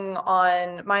working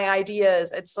on my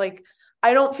ideas. It's like,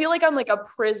 I don't feel like I'm like a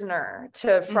prisoner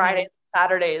to Fridays and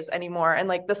Saturdays anymore in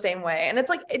like the same way. And it's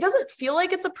like, it doesn't feel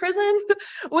like it's a prison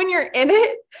when you're in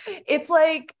it. It's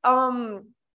like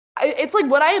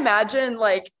what I imagine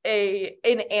like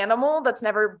an animal that's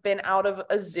never been out of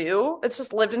a zoo. It's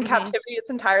just lived in captivity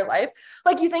its entire life.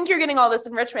 Like you think you're getting all this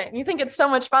enrichment and you think it's so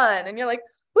much fun and you're like,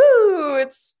 woo,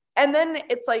 and then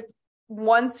it's like,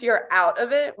 once you're out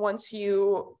of it, once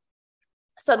you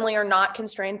suddenly are not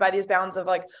constrained by these bounds of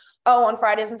like, oh, on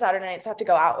Fridays and Saturday nights, I have to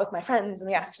go out with my friends and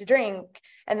we have to drink.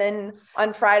 And then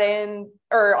on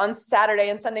or on Saturday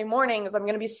and Sunday mornings, I'm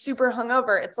going to be super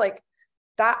hungover. It's like,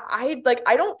 that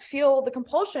I don't feel the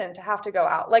compulsion to have to go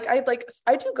out. Like I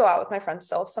do go out with my friends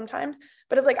still sometimes,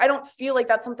 but it's like, I don't feel like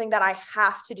that's something that I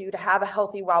have to do to have a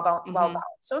healthy, well-balanced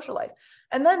social life.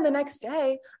 And then the next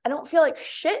day, I don't feel like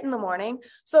shit in the morning.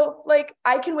 So like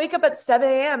I can wake up at 7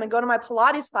 a.m. and go to my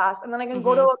Pilates class, and then I can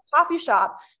go to a coffee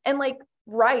shop and like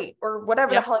write or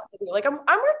whatever the hell I do. Like I'm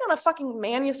working on a fucking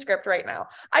manuscript right now.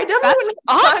 I definitely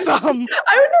wouldn't have time.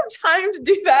 I wouldn't have time to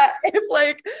do that if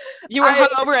like you were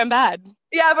hungover in bed.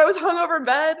 Yeah, if I was hungover in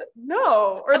bed,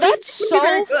 no. Or that's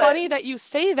so funny that you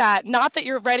say that. Not that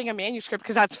you're writing a manuscript,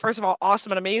 because that's first of all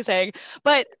awesome and amazing.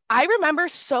 But I remember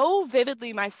so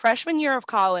vividly my freshman year of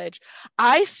college,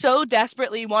 I so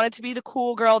desperately wanted to be the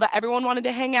cool girl that everyone wanted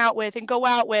to hang out with and go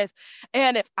out with.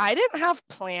 And if I didn't have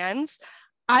plans,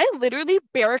 I literally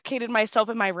barricaded myself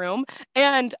in my room,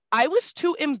 and I was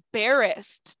too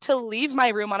embarrassed to leave my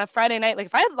room on a Friday night. Like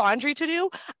if I had laundry to do,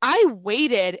 I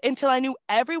waited until I knew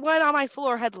everyone on my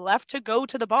floor had left to go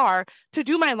to the bar to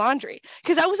do my laundry,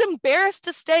 because I was embarrassed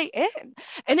to stay in.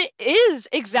 And it is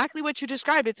exactly what you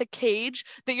described. It's a cage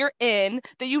that you're in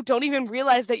that you don't even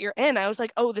realize that you're in. I was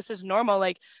like, oh, this is normal.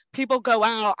 Like people go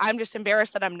out. I'm just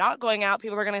embarrassed that I'm not going out.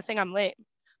 People are going to think I'm lame.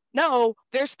 No,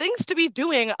 there's things to be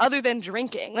doing other than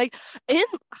drinking. Like in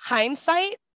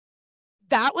hindsight,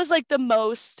 that was like the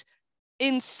most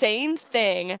insane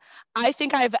thing I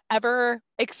think I've ever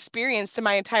experienced in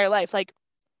my entire life. Like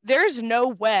there's no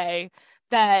way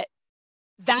that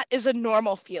is a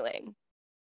normal feeling.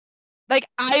 Like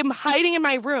I'm hiding in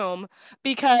my room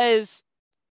because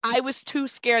I was too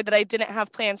scared that I didn't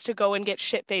have plans to go and get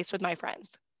shit-faced with my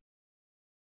friends.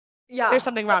 Yeah. There's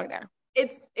something wrong there.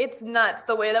 It's nuts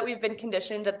the way that we've been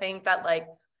conditioned to think that like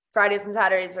Fridays and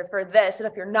Saturdays are for this, and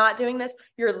if you're not doing this,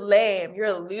 you're lame, you're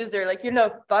a loser, like you're no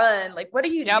fun. Like what are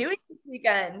you doing this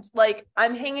weekend? Like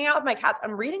I'm hanging out with my cats,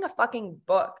 I'm reading a fucking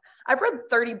book. I've read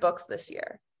 30 books this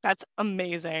year. That's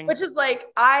amazing. Which is like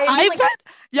I've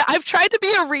tried to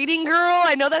be a reading girl.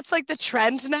 I know that's like the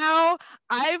trend now.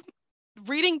 I've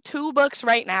reading 2 books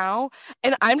right now,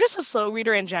 and I'm just a slow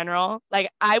reader in general. Like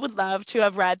I would love to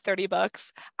have read 30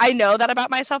 books. I know that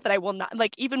about myself, that I will not,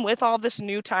 like even with all this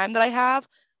new time that I have,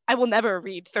 I will never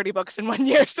read 30 books in 1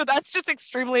 year. So that's just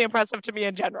extremely impressive to me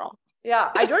in general.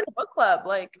 Yeah, I joined a book club.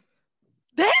 Like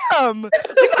damn. Like,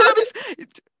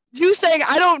 you saying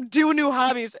I don't do new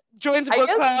hobbies, joins a book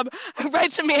club,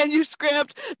 writes a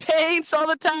manuscript, paints all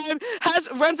the time,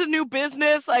 runs a new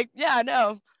business. Like, yeah,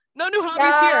 no. No new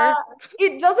hobbies Yeah, here.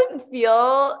 it doesn't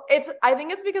feel I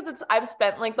think it's because I've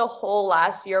spent like the whole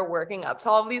last year working up to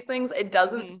all of these things. It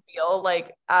doesn't Mhm. feel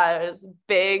like as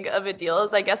big of a deal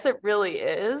as I guess it really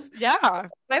is. Yeah,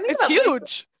 When I think it's about the things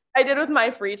huge. I did with my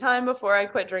free time before I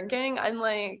quit drinking, I'm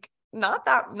like not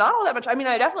all that much. I mean,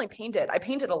 I definitely painted. I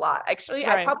painted a lot. Actually,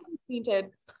 I Right. probably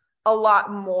painted a lot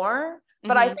more,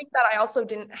 but I Hmm. think that I also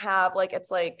didn't have like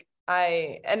it's like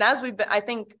and as I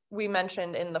think we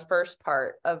mentioned in the first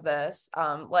part of this,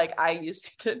 like I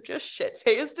used to just shit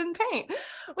faced and paint,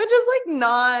 which is like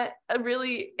not a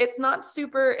really, it's not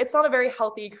a very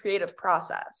healthy creative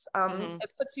process. Hmm.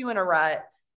 It puts you in a rut.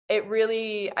 It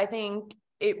really, I think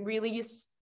it really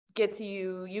gets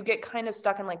you get kind of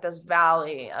stuck in like this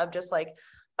valley of just like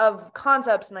of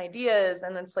concepts and ideas,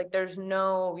 and it's like there's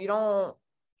no,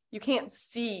 you can't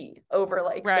see over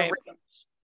like the Right. range.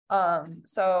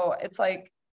 So it's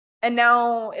like, and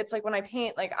now it's like when I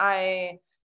paint, like I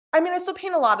mean, I still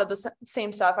paint a lot of the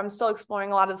same stuff. I'm still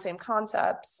exploring a lot of the same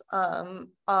concepts. I'm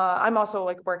also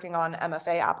like working on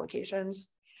MFA applications.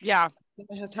 Yeah. If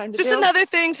I have time to Just do. another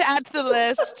thing to add to the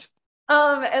list.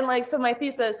 And like, so my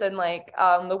thesis and like,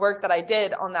 the work that I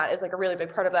did on that is like a really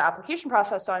big part of the application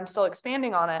process. So I'm still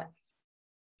expanding on it.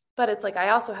 But it's like, I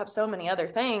also have so many other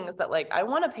things that like I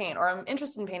want to paint or I'm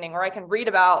interested in painting or I can read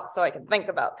about so I can think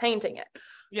about painting it.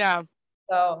 Yeah.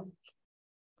 So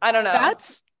I don't know.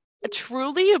 That's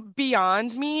truly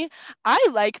beyond me. I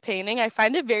like painting. I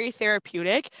find it very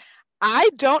therapeutic. I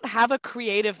don't have a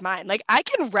creative mind. Like I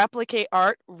can replicate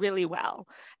art really well.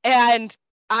 And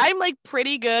I'm like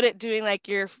pretty good at doing like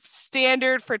your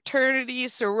standard fraternity,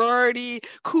 sorority,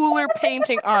 cooler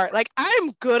painting art. Like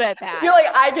I'm good at that. You're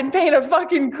like, I can paint a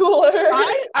fucking cooler.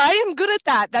 I am good at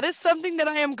that. That is something that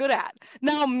I am good at.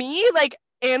 Now me like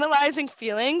analyzing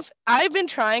feelings, I've been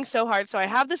trying so hard. So I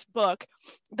have this book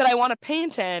that I want to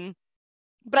paint in,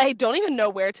 but I don't even know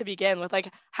where to begin with like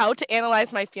how to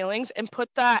analyze my feelings and put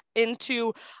that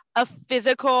into a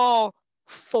physical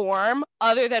form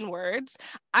other than words.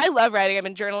 I love writing. I've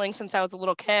been journaling since I was a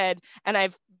little kid, and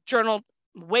I've journaled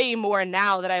way more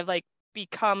now that I've like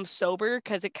become sober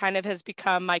because it kind of has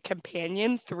become my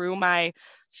companion through my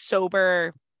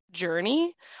sober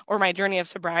journey, or my journey of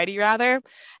sobriety rather.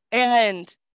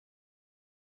 And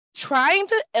trying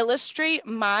to illustrate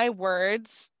my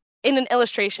words in an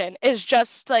illustration is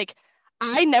just like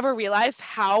I never realized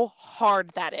how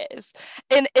hard that is.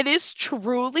 And it is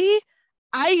truly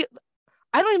I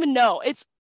I don't even know.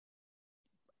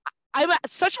 I'm at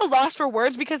such a loss for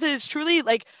words because it is truly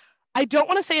like I don't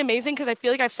want to say amazing because I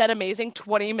feel like I've said amazing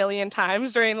 20 million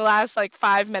times during the last like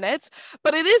 5 minutes,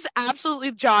 but it is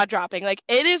absolutely jaw dropping. Like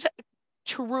it is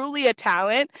truly a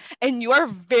talent, and you are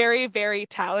very, very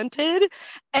talented.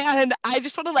 And I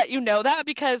just want to let you know that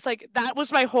because like that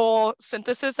was my whole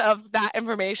synthesis of that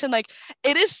information. Like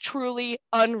it is truly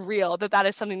unreal that that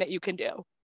is something that you can do.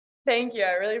 Thank you.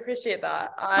 I really appreciate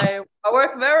that. I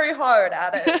work very hard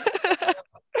at it.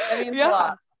 That means a Yeah.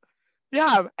 lot.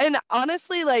 Yeah. And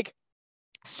honestly, like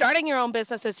starting your own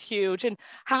business is huge, and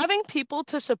having people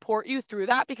to support you through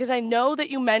that, because I know that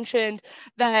you mentioned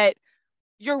that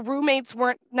your roommates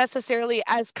weren't necessarily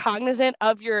as cognizant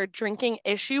of your drinking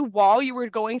issue while you were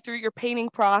going through your painting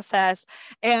process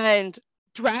and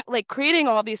like creating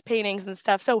all these paintings and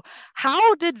stuff. So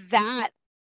how did that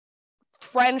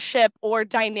friendship or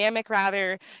dynamic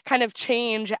rather kind of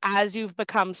change as you've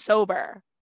become sober?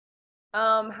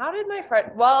 How did my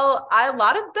friend, well, a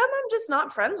lot of them I'm just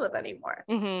not friends with anymore.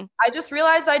 Hmm. I just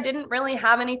realized I didn't really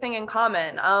have anything in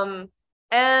common.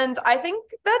 And I think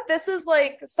that this is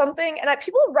like something, and that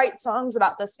people write songs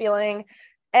about this feeling,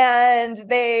 and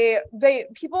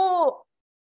people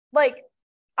like,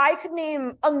 I could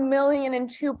name a million and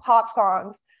two pop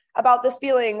songs about this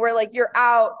feeling where like you're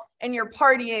out and you're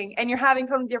partying and you're having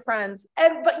fun with your friends,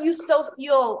 and but you still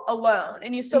feel alone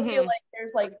and you still feel Hmm. like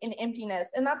there's like an emptiness,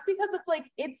 and that's because it's like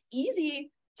it's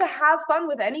easy to have fun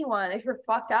with anyone if you're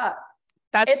fucked up.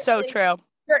 That's It's so like true.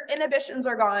 your inhibitions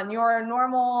are gone, your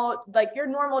normal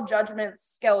judgment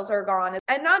skills are gone,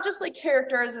 and not just like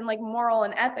characters and like moral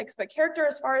and ethics, but character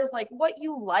as far as like what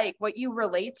you like, what you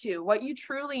relate to, what you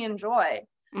truly enjoy.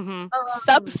 Hmm. um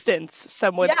Substance,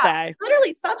 some would yeah, say.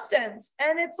 literally substance.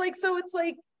 And it's like, so it's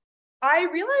like I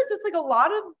realized it's like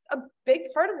a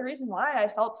big part of the reason why I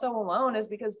felt so alone is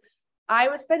because I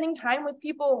was spending time with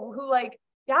people who like,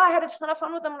 yeah, I had a ton of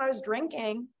fun with them when I was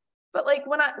drinking. But like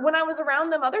when I was around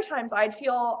them other times, I'd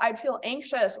feel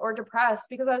anxious or depressed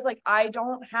because I was like, I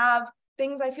don't have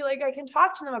things I feel like I can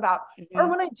talk to them about. Or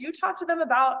Hmm. when I do talk to them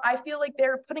about, I feel like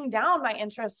they're putting down my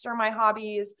interests or my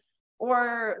hobbies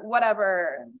or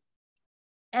whatever.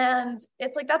 And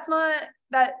it's like, that's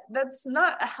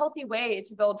not a healthy way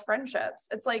to build friendships.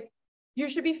 It's like, you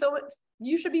should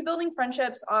be building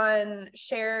friendships on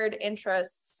shared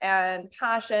interests and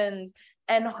passions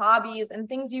and hobbies and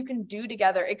things you can do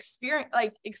together.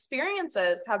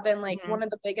 Experiences have been like one of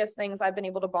the biggest things I've been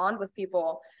able to bond with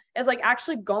people, is like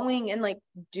actually going and like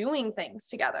doing things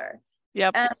together.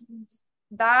 Yep. And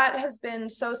that has been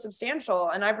so substantial.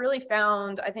 And I've really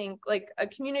found, I think, like a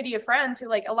community of friends who,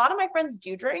 like, a lot of my friends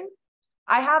do drink.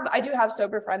 I do have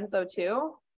sober friends though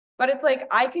too. But it's like,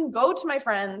 I can go to my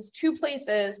friends to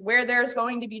places where there's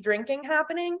going to be drinking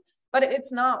happening, but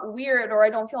it's not weird, or I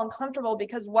don't feel uncomfortable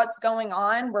because what's going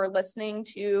on, we're listening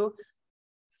to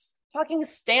fucking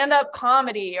stand-up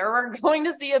comedy, or we're going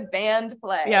to see a band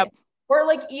play. Yep. Or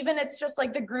like, even it's just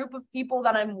like the group of people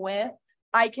that I'm with,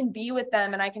 I can be with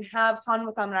them and I can have fun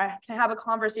with them and I can have a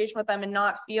conversation with them and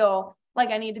not feel like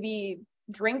I need to be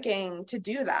drinking to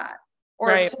do that, or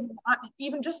Right. to not,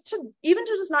 even to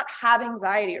just not have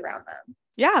anxiety around them.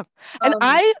 Yeah. And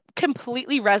I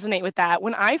completely resonate with that.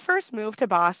 When I first moved to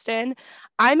Boston,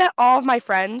 I met all of my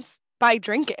friends by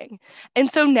drinking.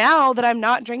 And so now that I'm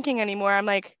not drinking anymore, I'm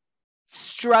like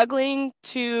struggling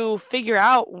to figure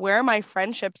out where my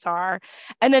friendships are.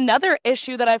 And another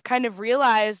issue that I've kind of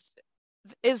realized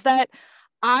is that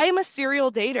I'm a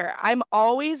serial dater. I'm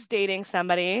always dating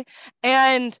somebody.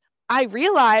 And I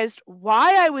realized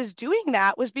why I was doing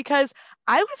that was because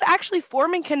I was actually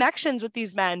forming connections with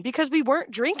these men because we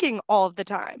weren't drinking all of the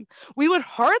time. We would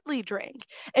hardly drink.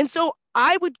 And so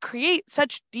I would create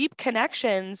such deep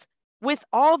connections with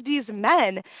all of these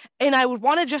men, and I would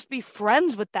want to just be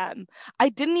friends with them. I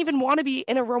didn't even want to be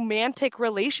in a romantic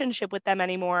relationship with them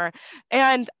anymore.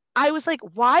 And I was like,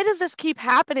 why does this keep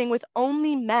happening with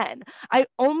only men? I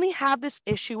only have this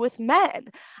issue with men.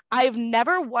 I've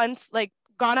never once like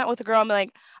gone out with a girl and been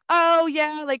like, oh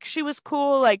yeah, like she was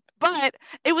cool, like, but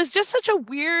it was just such a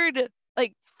weird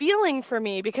like feeling for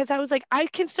me because I was like, I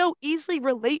can so easily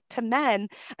relate to men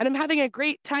and I'm having a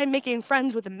great time making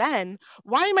friends with men.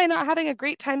 Why am I not having a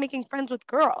great time making friends with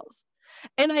girls?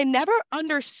 And I never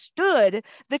understood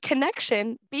the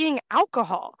connection being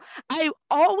alcohol. I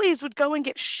always would go and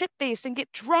get shit faced and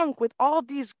get drunk with all of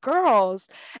these girls.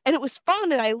 And it was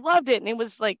fun and I loved it. And it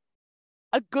was like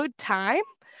a good time.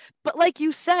 But like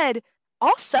you said,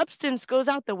 all substance goes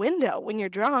out the window when you're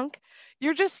drunk.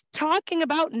 You're just talking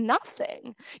about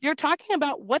nothing. You're talking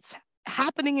about what's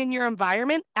happening in your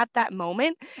environment at that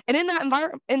moment. And in that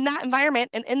environment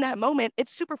and in that moment,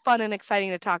 it's super fun and exciting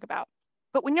to talk about.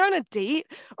 But when you're on a date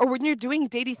or when you're doing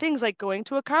datey things like going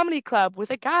to a comedy club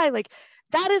with a guy, like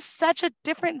that is such a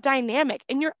different dynamic.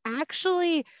 And you're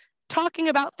actually talking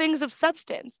about things of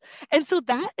substance. And so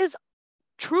that is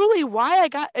truly why I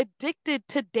got addicted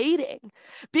to dating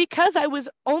because I was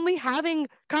only having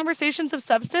conversations of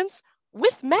substance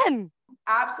with men.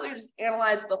 Absolutely, just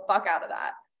analyze the fuck out of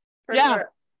that, for Yeah,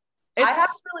 sure. I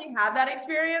haven't really had that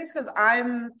experience because I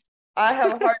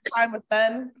have a hard time with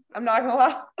men. I'm not gonna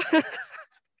lie.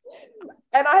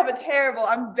 And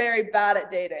I'm very bad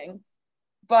at dating.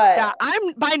 But yeah,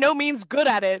 I'm by no means good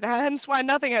at it, hence why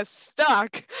nothing has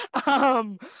stuck.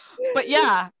 But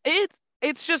yeah,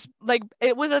 it's just like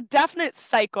it was a definite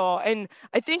cycle, and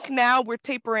I think now we're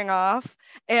tapering off.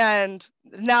 And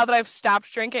now that I've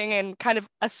stopped drinking and kind of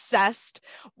assessed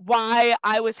why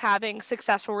I was having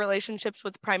successful relationships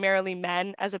with primarily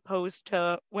men as opposed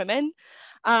to women,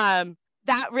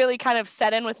 that really kind of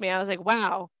set in with me. I was like,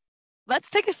 wow, let's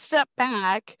take a step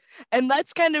back and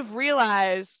let's kind of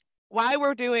realize why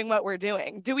we're doing what we're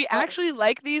doing. Do we actually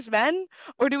like these men,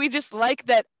 or do we just like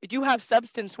that you have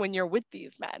substance when you're with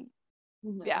these men?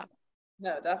 Yeah.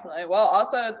 No, definitely. Well,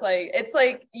 also it's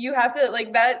like you have to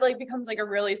like that like becomes like a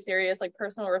really serious like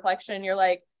personal reflection. You're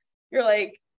like,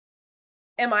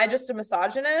 am I just a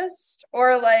misogynist?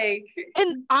 Or like,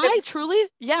 And I truly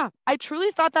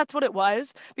thought that's what it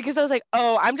was because I was like,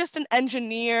 oh, I'm just an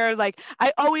engineer. Like,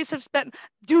 I always have spent,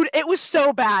 dude, it was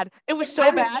so bad. It was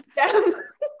so bad.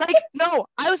 Like, no,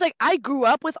 I was like, I grew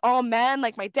up with all men,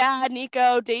 like my dad,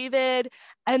 Nico, David.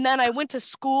 And then I went to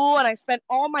school and I spent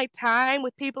all my time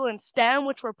with people in STEM,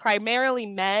 which were primarily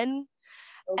men.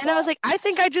 oh And I God. was like, I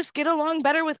think I just get along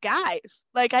better with guys.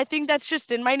 Like, I think that's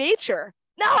just in my nature.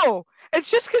 No, it's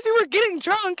just because you were getting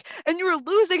drunk and you were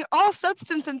losing all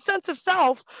substance and sense of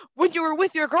self when you were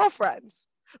with your girlfriends.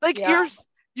 Like, Yeah.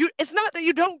 it's not that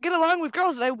you don't get along with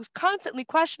girls. And I was constantly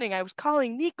questioning. I was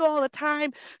calling Nico all the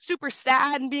time, super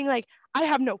sad and being like, I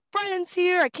have no friends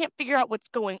here. I can't figure out what's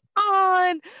going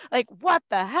on. Like, what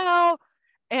the hell?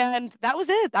 And that was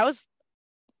it.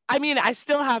 I mean, I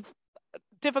still have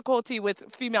difficulty with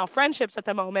female friendships at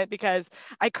the moment because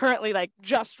I currently like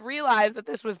just realized that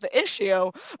this was the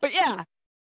issue. But yeah.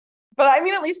 But I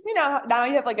mean, at least now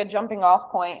you have like a jumping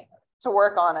off point to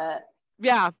work on it.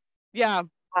 Yeah. Yeah.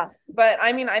 But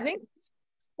I mean, I think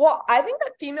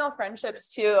that female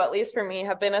friendships too, at least for me,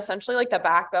 have been essentially like the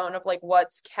backbone of like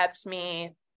what's kept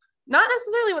me, not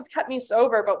necessarily what's kept me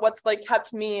sober, but what's like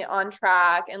kept me on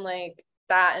track and like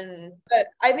that. But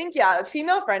I think, yeah,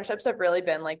 female friendships have really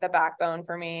been like the backbone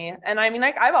for me. And I mean,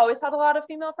 like I've always had a lot of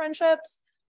female friendships,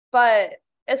 but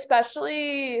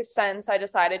especially since I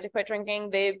decided to quit drinking,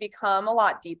 they've become a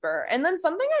lot deeper. And then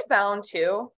something I found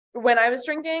too when I was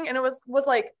drinking, and it was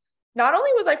like, not only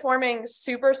was I forming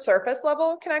super surface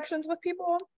level connections with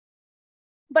people,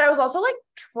 but I was also like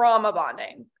trauma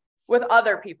bonding with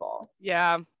other people.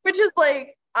 Yeah. Which is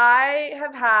like, I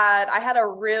had a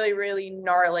really, really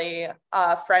gnarly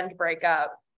friend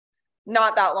breakup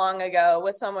not that long ago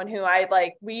with someone who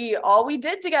all we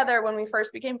did together when we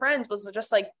first became friends was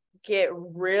just like get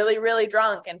really, really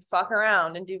drunk and fuck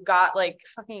around and do like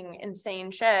fucking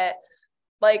insane shit.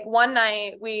 Like one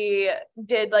night we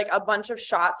did like a bunch of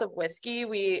shots of whiskey.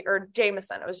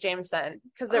 Jameson. It was Jameson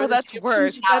because there was that's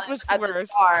worse. That was worse.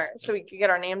 Bar, so we could get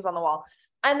our names on the wall.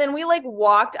 And then we like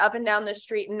walked up and down the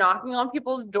street, knocking on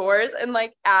people's doors and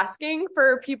like asking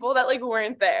for people that like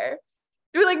weren't there.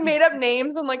 We like made up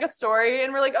names and like a story,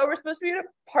 and we're like, oh, we're supposed to be at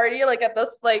a party like at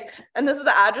this and this is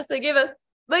the address they gave us.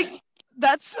 Like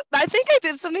I think I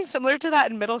did something similar to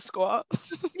that in middle school.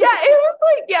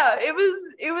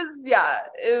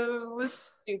 It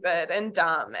was stupid and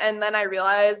dumb. And then I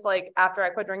realized like after I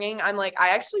quit drinking, I'm like, I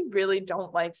actually really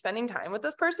don't like spending time with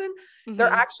this person. Mm-hmm. They're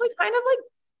actually kind of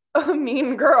like a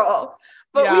mean girl,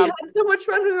 but we had so much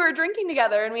fun when we were drinking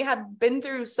together, and we had been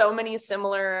through so many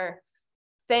similar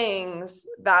things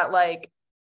that like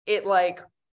it like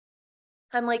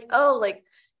I'm like, oh, like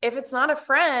if it's not a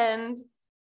friend,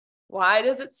 why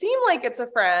does it seem like it's a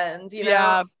friend, you know?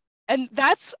 Yeah. And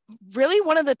that's really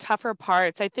one of the tougher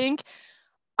parts. I think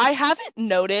I haven't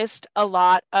noticed a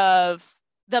lot of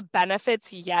the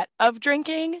benefits yet of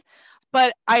drinking,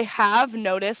 but I have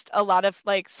noticed a lot of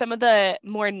like some of the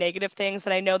more negative things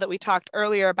that I know that we talked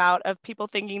earlier about, of people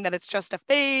thinking that it's just a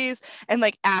phase and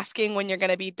like asking when you're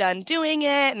going to be done doing it.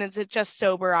 And is it just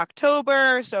sober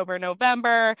October, sober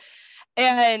November?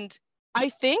 And I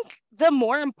think the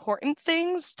more important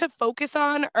things to focus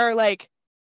on are like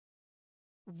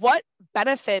what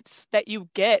benefits that you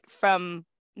get from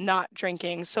not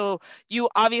drinking. So you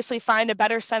obviously find a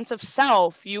better sense of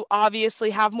self. You obviously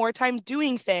have more time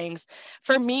doing things.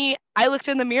 For me, I looked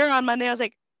in the mirror on Monday. I was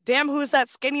like, damn, who's that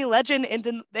skinny legend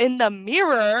in the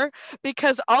mirror?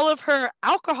 Because all of her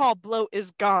alcohol bloat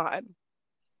is gone.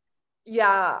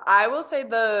 Yeah, I will say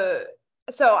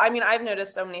so I mean, I've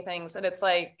noticed so many things, and it's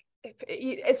like,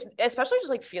 it's especially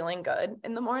just like feeling good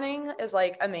in the morning is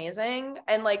like amazing.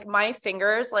 And like my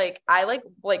fingers, like I like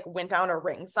went down a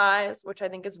ring size, which I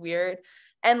think is weird.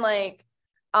 And like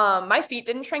my feet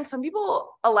didn't shrink. Some people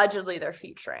allegedly their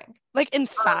feet shrank, like in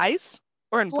size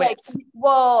or in like width.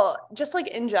 Well, just like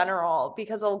in general,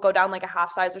 because they'll go down like a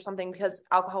half size or something, because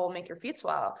alcohol will make your feet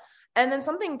swell. And then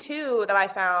something too that I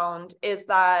found is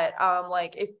that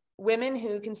like if women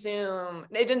who consume,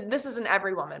 this isn't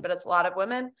every woman, but it's a lot of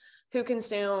women who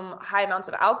consume high amounts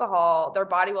of alcohol, their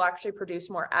body will actually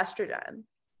produce more estrogen.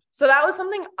 So that was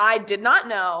something I did not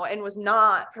know and was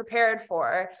not prepared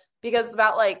for, because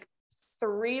about like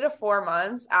 3 to 4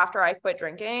 months after I quit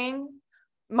drinking,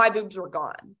 my boobs were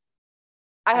gone.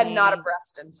 I had not a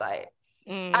breast in sight.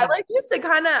 I used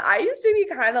to be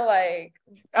kind of like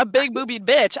a big boobied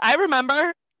bitch. I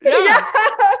remember. Yeah.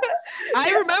 I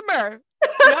remember.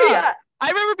 Yeah. I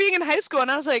remember being in high school and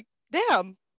I was like,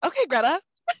 damn, okay, Greta.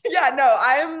 Yeah, no,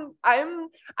 I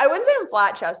wouldn't say I'm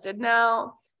flat chested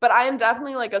now, but I am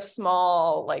definitely like a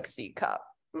small like C cup.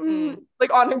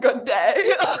 Like on a good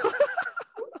day.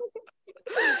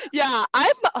 Yeah,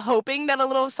 I'm hoping that a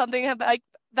little something like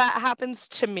that happens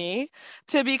to me,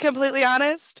 to be completely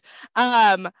honest.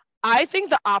 I think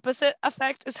the opposite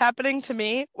effect is happening to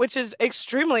me, which is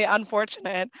extremely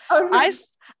unfortunate.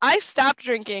 I stopped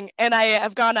drinking and I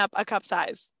have gone up a cup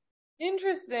size.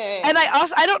 Interesting. And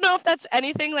I don't know if that's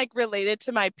anything like related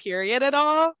to my period at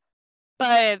all,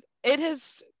 but it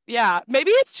has, yeah, maybe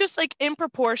it's just like in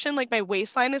proportion, like my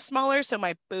waistline is smaller, so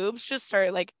my boobs just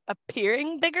start like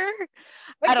appearing bigger.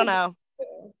 I don't know.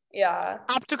 Yeah.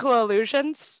 Optical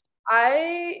illusions.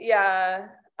 But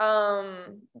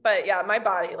yeah, my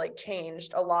body like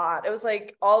changed a lot. It was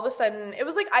like all of a sudden, it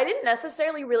was like I didn't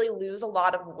necessarily really lose a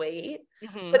lot of weight,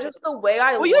 but just the way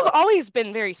I looked. You've always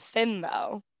been very thin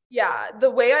though. Yeah, the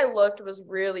way I looked was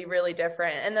really, really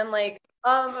different. And then like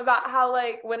About how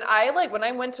when I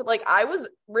went to I was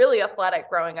really athletic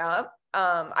growing up.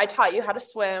 I taught you how to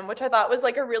swim, which I thought was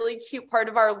like a really cute part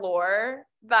of our lore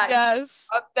that Yes,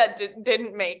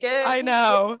 didn't make it. I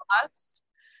know.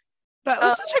 That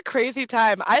was Um, such a crazy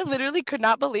time. I literally could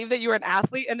not believe that you were an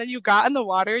athlete and then you got in the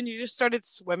water and you just started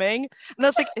swimming. And I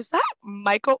was like, is that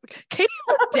Michael? Katie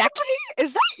Ledecky?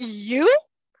 Is that you?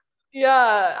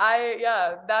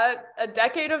 that a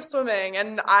decade of swimming,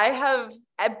 and I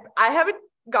haven't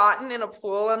gotten in a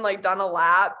pool and done a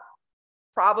lap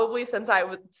probably since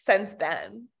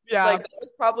then. Yeah. That was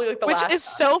probably the Which last is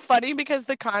so funny because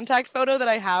the contact photo that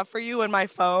I have for you in my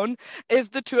phone is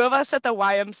the two of us at the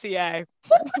YMCA.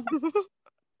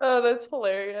 Oh, that's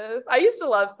hilarious. I used to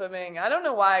love swimming. I don't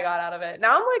know why I got out of it.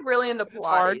 Now I'm really into It's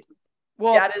hard. Pilates.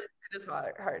 Well, Yeah, it is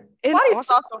hard. and Pilates is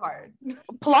also also hard.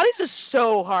 Pilates is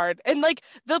so hard. And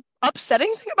the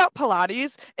upsetting thing about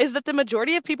Pilates is that the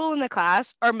majority of people in the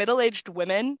class are middle-aged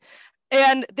women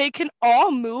and they can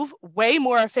all move way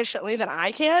more efficiently than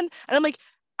I can. And I'm like,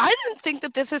 I didn't think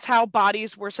that this is how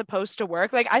bodies were supposed to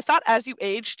work. Like, I thought as you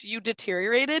aged, you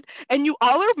deteriorated, and you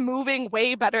all are moving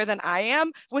way better than I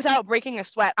am without breaking a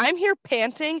sweat. I'm here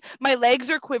panting, my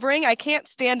legs are quivering, I can't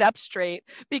stand up straight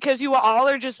because you all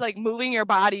are just like moving your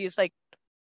bodies like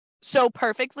so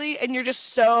perfectly, and you're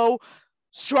just so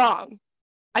strong.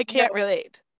 I No, can't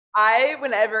relate.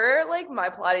 whenever my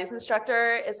Pilates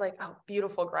instructor is like, "Oh,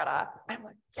 beautiful Greta," I'm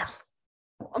like, "Yes."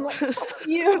 I'm like, "Fuck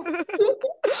you."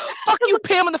 Fuck you,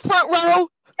 Pam, in the front row.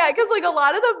 Yeah, because a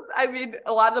lot of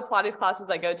the Pilates classes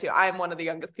I go to, I'm one of the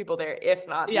youngest people there, if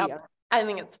not the Yep. youngest. I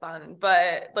think it's fun,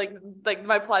 but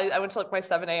my Pilates, I went to my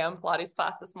 7 a.m. Pilates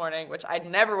class this morning, which I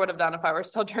never would have done if I were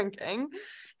still drinking.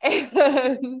 And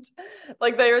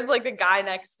there was the guy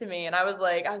next to me, and I was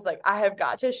like, I have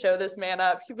got to show this man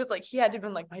up. He was like, he had to have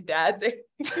been my dad's age.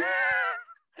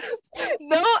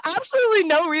 No, absolutely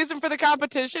no reason for the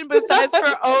competition besides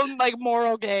for own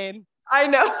moral gain. I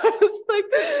know. I was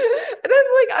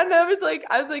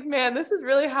I was like, man, this is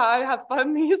really how I have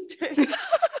fun these days.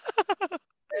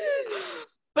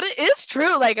 But it is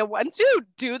true. Once you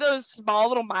do those small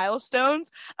little milestones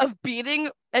of beating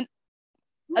an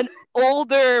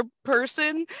older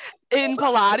person in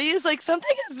Pilates,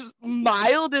 something as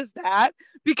mild as that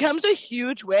becomes a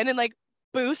huge win and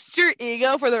boosts your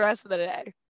ego for the rest of the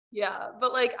day. Yeah,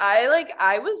 but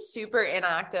I was super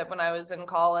inactive when I was in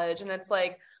college, and it's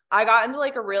I got into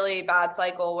a really bad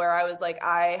cycle where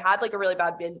I had a really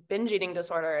bad binge eating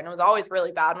disorder, and it was always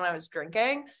really bad when I was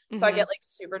drinking. So I get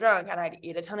super drunk and I'd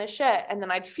eat a ton of shit, and then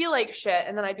I'd feel like shit,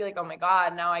 and then I'd be like, oh my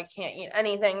God, now I can't eat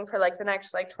anything for the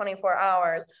next 24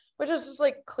 hours, which is just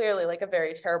clearly a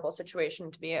very terrible situation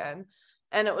to be in.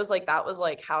 And it was that was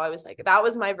how I was that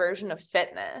was my version of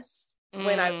fitness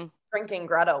when I was drinking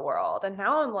Greta world. And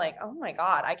now I'm like, oh my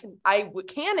God, I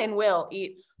can and will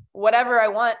eat whatever I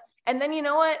want. And then you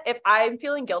know what? If I'm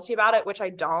feeling guilty about it, which I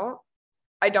don't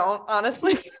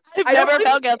honestly. I've never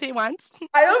felt guilty once.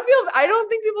 I don't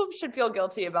think people should feel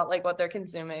guilty about what they're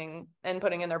consuming and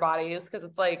putting in their bodies, because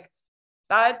it's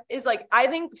that is I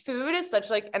think food is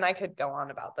such and I could go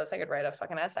on about this. I could write a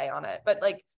fucking essay on it, but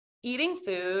eating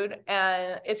food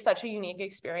and is such a unique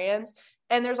experience.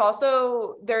 And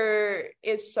there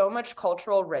is so much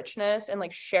cultural richness in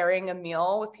sharing a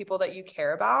meal with people that you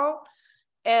care about,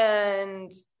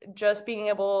 and just being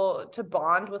able to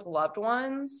bond with loved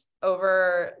ones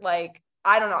over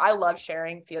I don't know. I love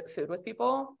sharing food with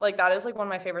people. That is one of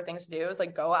my favorite things to do is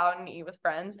go out and eat with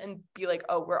friends and be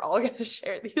oh, we're all going to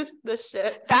share this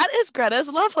shit. That is Greta's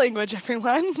love language,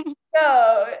 everyone.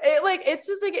 No, it's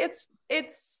just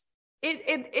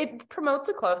it promotes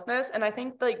a closeness. And I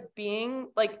think being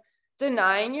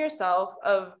denying yourself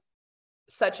of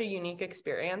such a unique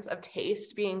experience of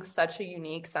taste being such a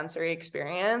unique sensory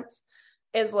experience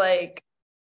is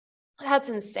that's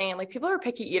insane. People are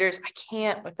picky eaters. I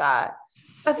can't with that.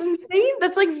 That's insane.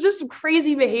 That's just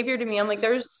crazy behavior to me. I'm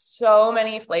there's so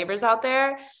many flavors out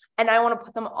there, and I want to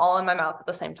put them all in my mouth at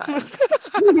the same time.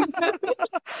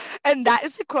 And that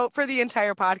is the quote for the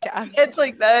entire podcast. It's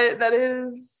that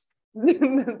is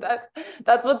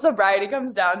that's what sobriety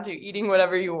comes down to, eating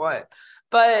whatever you want.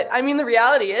 But I mean, the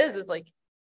reality is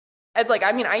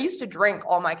I mean, I used to drink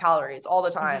all my calories all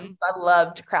the time. I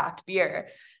loved craft beer.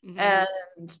 And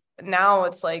now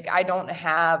it's I don't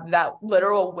have that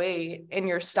literal weight in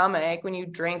your stomach when you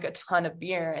drink a ton of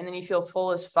beer and then you feel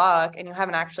full as fuck and you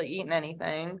haven't actually eaten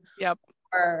anything. Yep.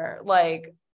 Or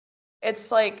it's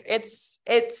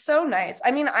so nice.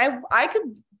 I mean, I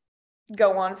could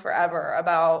go on forever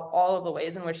about all of the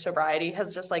ways in which sobriety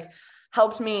has just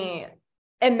helped me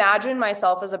imagine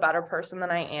myself as a better person than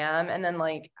I am, and then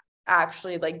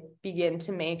actually like begin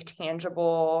to make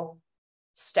tangible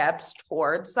steps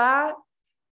towards that.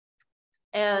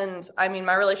 And I mean,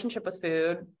 my relationship with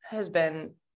food has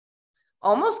been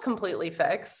almost completely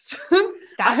fixed.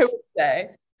 I would say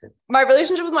my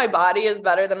relationship with my body is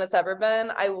better than it's ever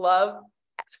been. I love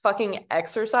fucking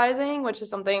exercising, which is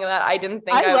something that I didn't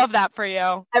think I love that for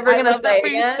you. Ever gonna love that say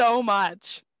for you so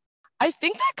much. I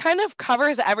think that kind of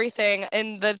covers everything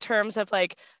in the terms of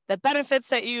like the benefits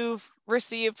that you've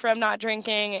received from not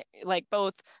drinking, like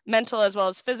both mental as well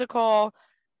as physical.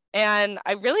 And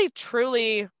I really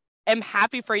truly am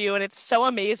happy for you. And it's so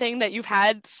amazing that you've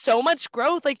had so much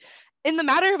growth, like in the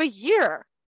matter of a year.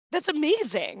 That's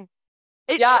amazing.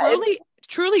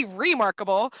 Truly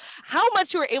remarkable how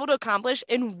much you were able to accomplish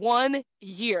in 1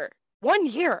 year. 1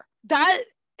 year.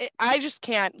 I just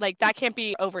can't, like, that can't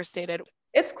be overstated.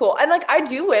 It's cool. And like, I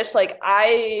do wish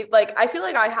I feel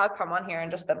like I have come on here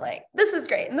and just been like, this is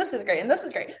great. And this is great. And this is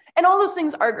great. And all those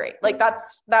things are great. Like,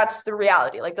 that's the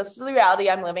reality. Like, this is the reality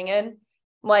I'm living in.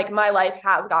 Like, my life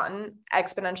has gotten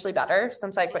exponentially better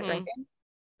since I quit drinking.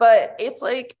 But it's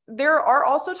like, there are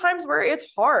also times where it's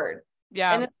hard.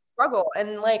 Yeah. And it's a struggle.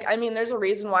 And like, I mean, there's a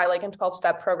reason why like in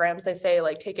 12-step programs, they say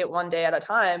like, take it one day at a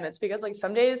time. It's because like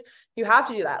some days you have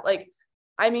to do that. Like,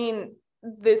 I mean,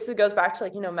 this goes back to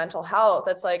like, you know, mental health.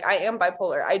 It's like, I am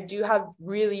bipolar. I do have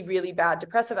really, really bad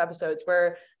depressive episodes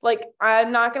where like,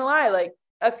 I'm not going to lie, like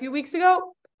a few weeks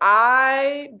ago,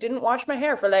 I didn't wash my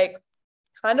hair for like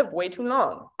kind of way too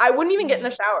long. I wouldn't even get in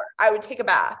the shower. I would take a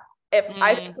bath if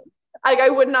I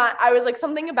would not. I was like,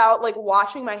 something about like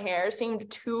washing my hair seemed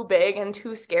too big and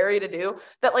too scary to do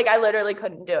that. Like, I literally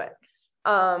couldn't do it.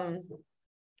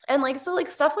 And like, so like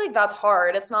stuff like that's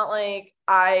hard. It's not like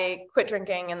I quit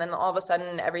drinking and then all of a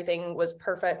sudden everything was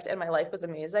perfect and my life was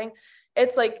amazing.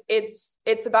 It's like, it's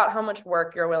about how much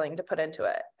work you're willing to put into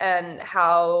it and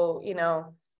how, you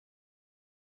know,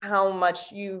 how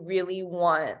much you really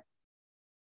want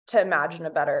to imagine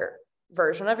a better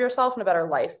version of yourself and a better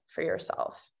life for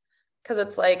yourself. Cause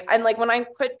it's like, and like when I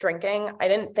quit drinking, I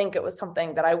didn't think it was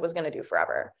something that I was going to do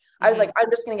forever. I was like, I'm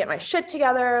just going to get my shit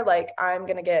together. Like, I'm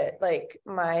going to get like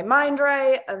my mind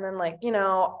right. And then like, you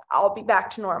know, I'll be back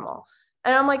to normal.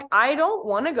 And I'm like, I don't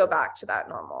want to go back to that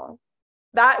normal.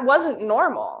 That wasn't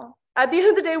normal. At the end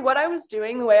of the day, what I was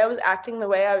doing, the way I was acting, the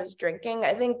way I was drinking,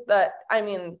 I think that, I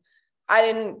mean,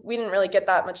 we didn't really get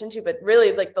that much into, but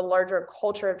really like the larger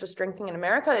culture of just drinking in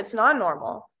America, it's not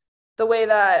normal. The way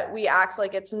that we act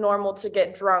like it's normal to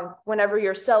get drunk whenever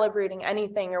you're celebrating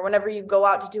anything or whenever you go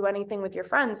out to do anything with your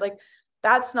friends, like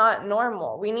that's not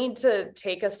normal. We need to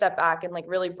take a step back and like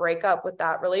really break up with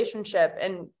that relationship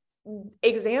and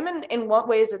examine in what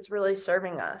ways it's really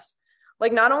serving us.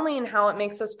 Like not only in how it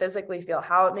makes us physically feel,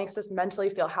 how it makes us mentally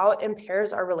feel, how it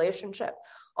impairs our relationship.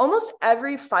 Almost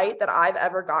every fight that I've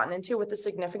ever gotten into with a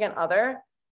significant other,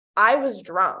 I was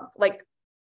drunk. Like,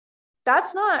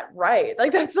 that's not right.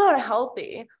 Like, that's not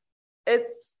healthy.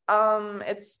 It's an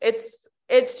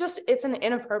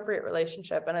inappropriate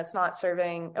relationship and it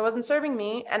wasn't serving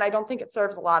me. And I don't think it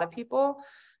serves a lot of people,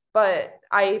 but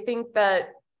I think that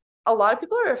a lot of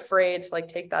people are afraid to like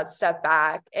take that step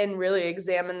back and really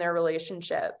examine their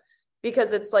relationship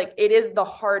because it's like, it is the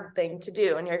hard thing to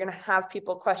do. And you're going to have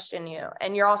people question you.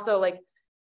 And you're also like,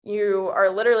 you are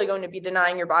literally going to be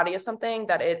denying your body of something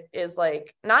that it is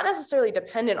like not necessarily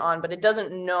dependent on, but it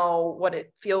doesn't know what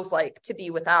it feels like to be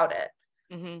without it.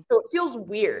 So it feels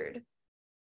weird.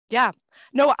 Yeah,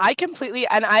 no, I completely,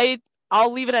 and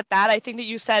I'll leave it at that. I think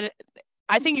you said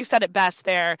it best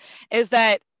there is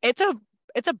that it's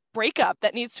a breakup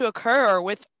that needs to occur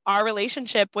with our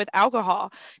relationship with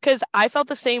alcohol. Because I felt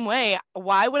the same way.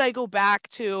 Why would I go back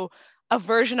to a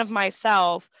version of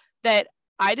myself that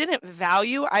I didn't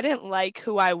value? I didn't like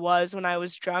who I was when I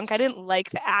was drunk. I didn't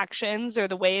like the actions or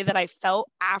the way that I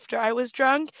felt after I was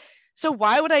drunk. So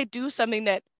why would I do something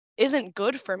that isn't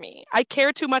good for me? I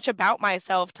care too much about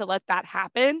myself to let that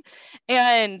happen.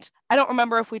 And I don't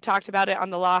remember if we talked about it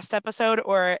on the last episode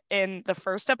or in the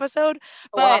first episode,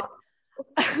 but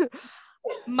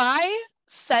my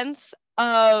sense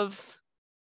of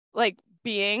like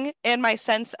being and my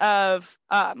sense of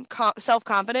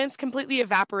self-confidence completely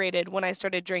evaporated when I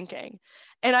started drinking.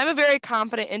 And I'm a very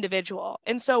confident individual.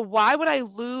 And so why would I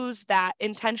lose that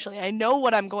intentionally? I know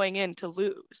what I'm going in to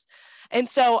lose. And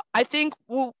so I think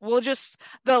we'll just,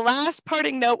 the last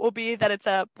parting note will be that it's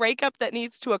a breakup that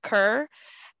needs to occur.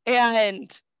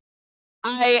 And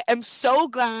I am so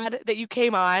glad that you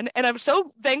came on, and I'm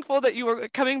so thankful that you were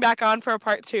coming back on for a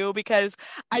part 2, because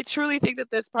I truly think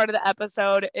that this part of the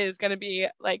episode is going to be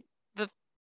like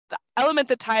the element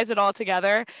that ties it all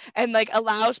together and like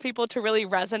allows people to really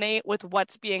resonate with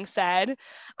what's being said.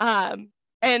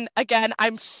 And again,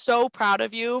 I'm so proud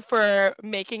of you for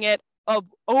making it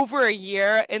over a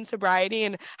year in sobriety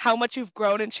and how much you've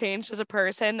grown and changed as a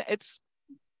person. It's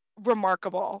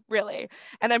remarkable, really.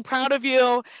 And I'm proud of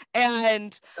you.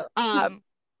 And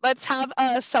let's have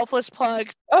a selfless plug.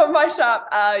 Oh, my shop.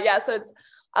 Yeah, so it's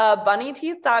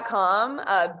bunnyteeth.com,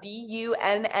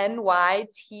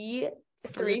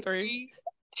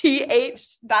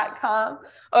 BUNNYT33th.com.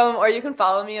 Or you can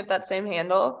follow me at that same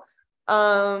handle.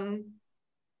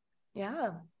 Yeah,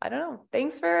 I don't know.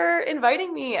 Thanks for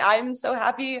inviting me. I'm so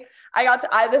happy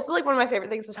this is like one of my favorite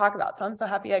things to talk about. So I'm so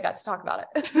happy I got to talk about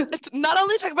it. Not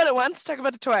only talk about it once, talk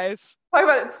about it twice. Talk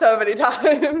about it so many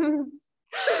times.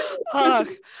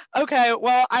 Okay,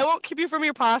 well, I won't keep you from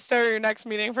your pasta or your next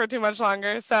meeting for too much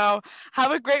longer. So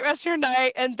have a great rest of your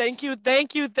night. And thank you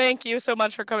so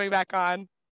much for coming back on.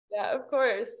 Yeah, of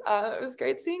course. It was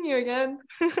great seeing you again.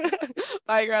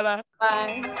 Bye, Greta.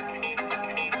 Bye.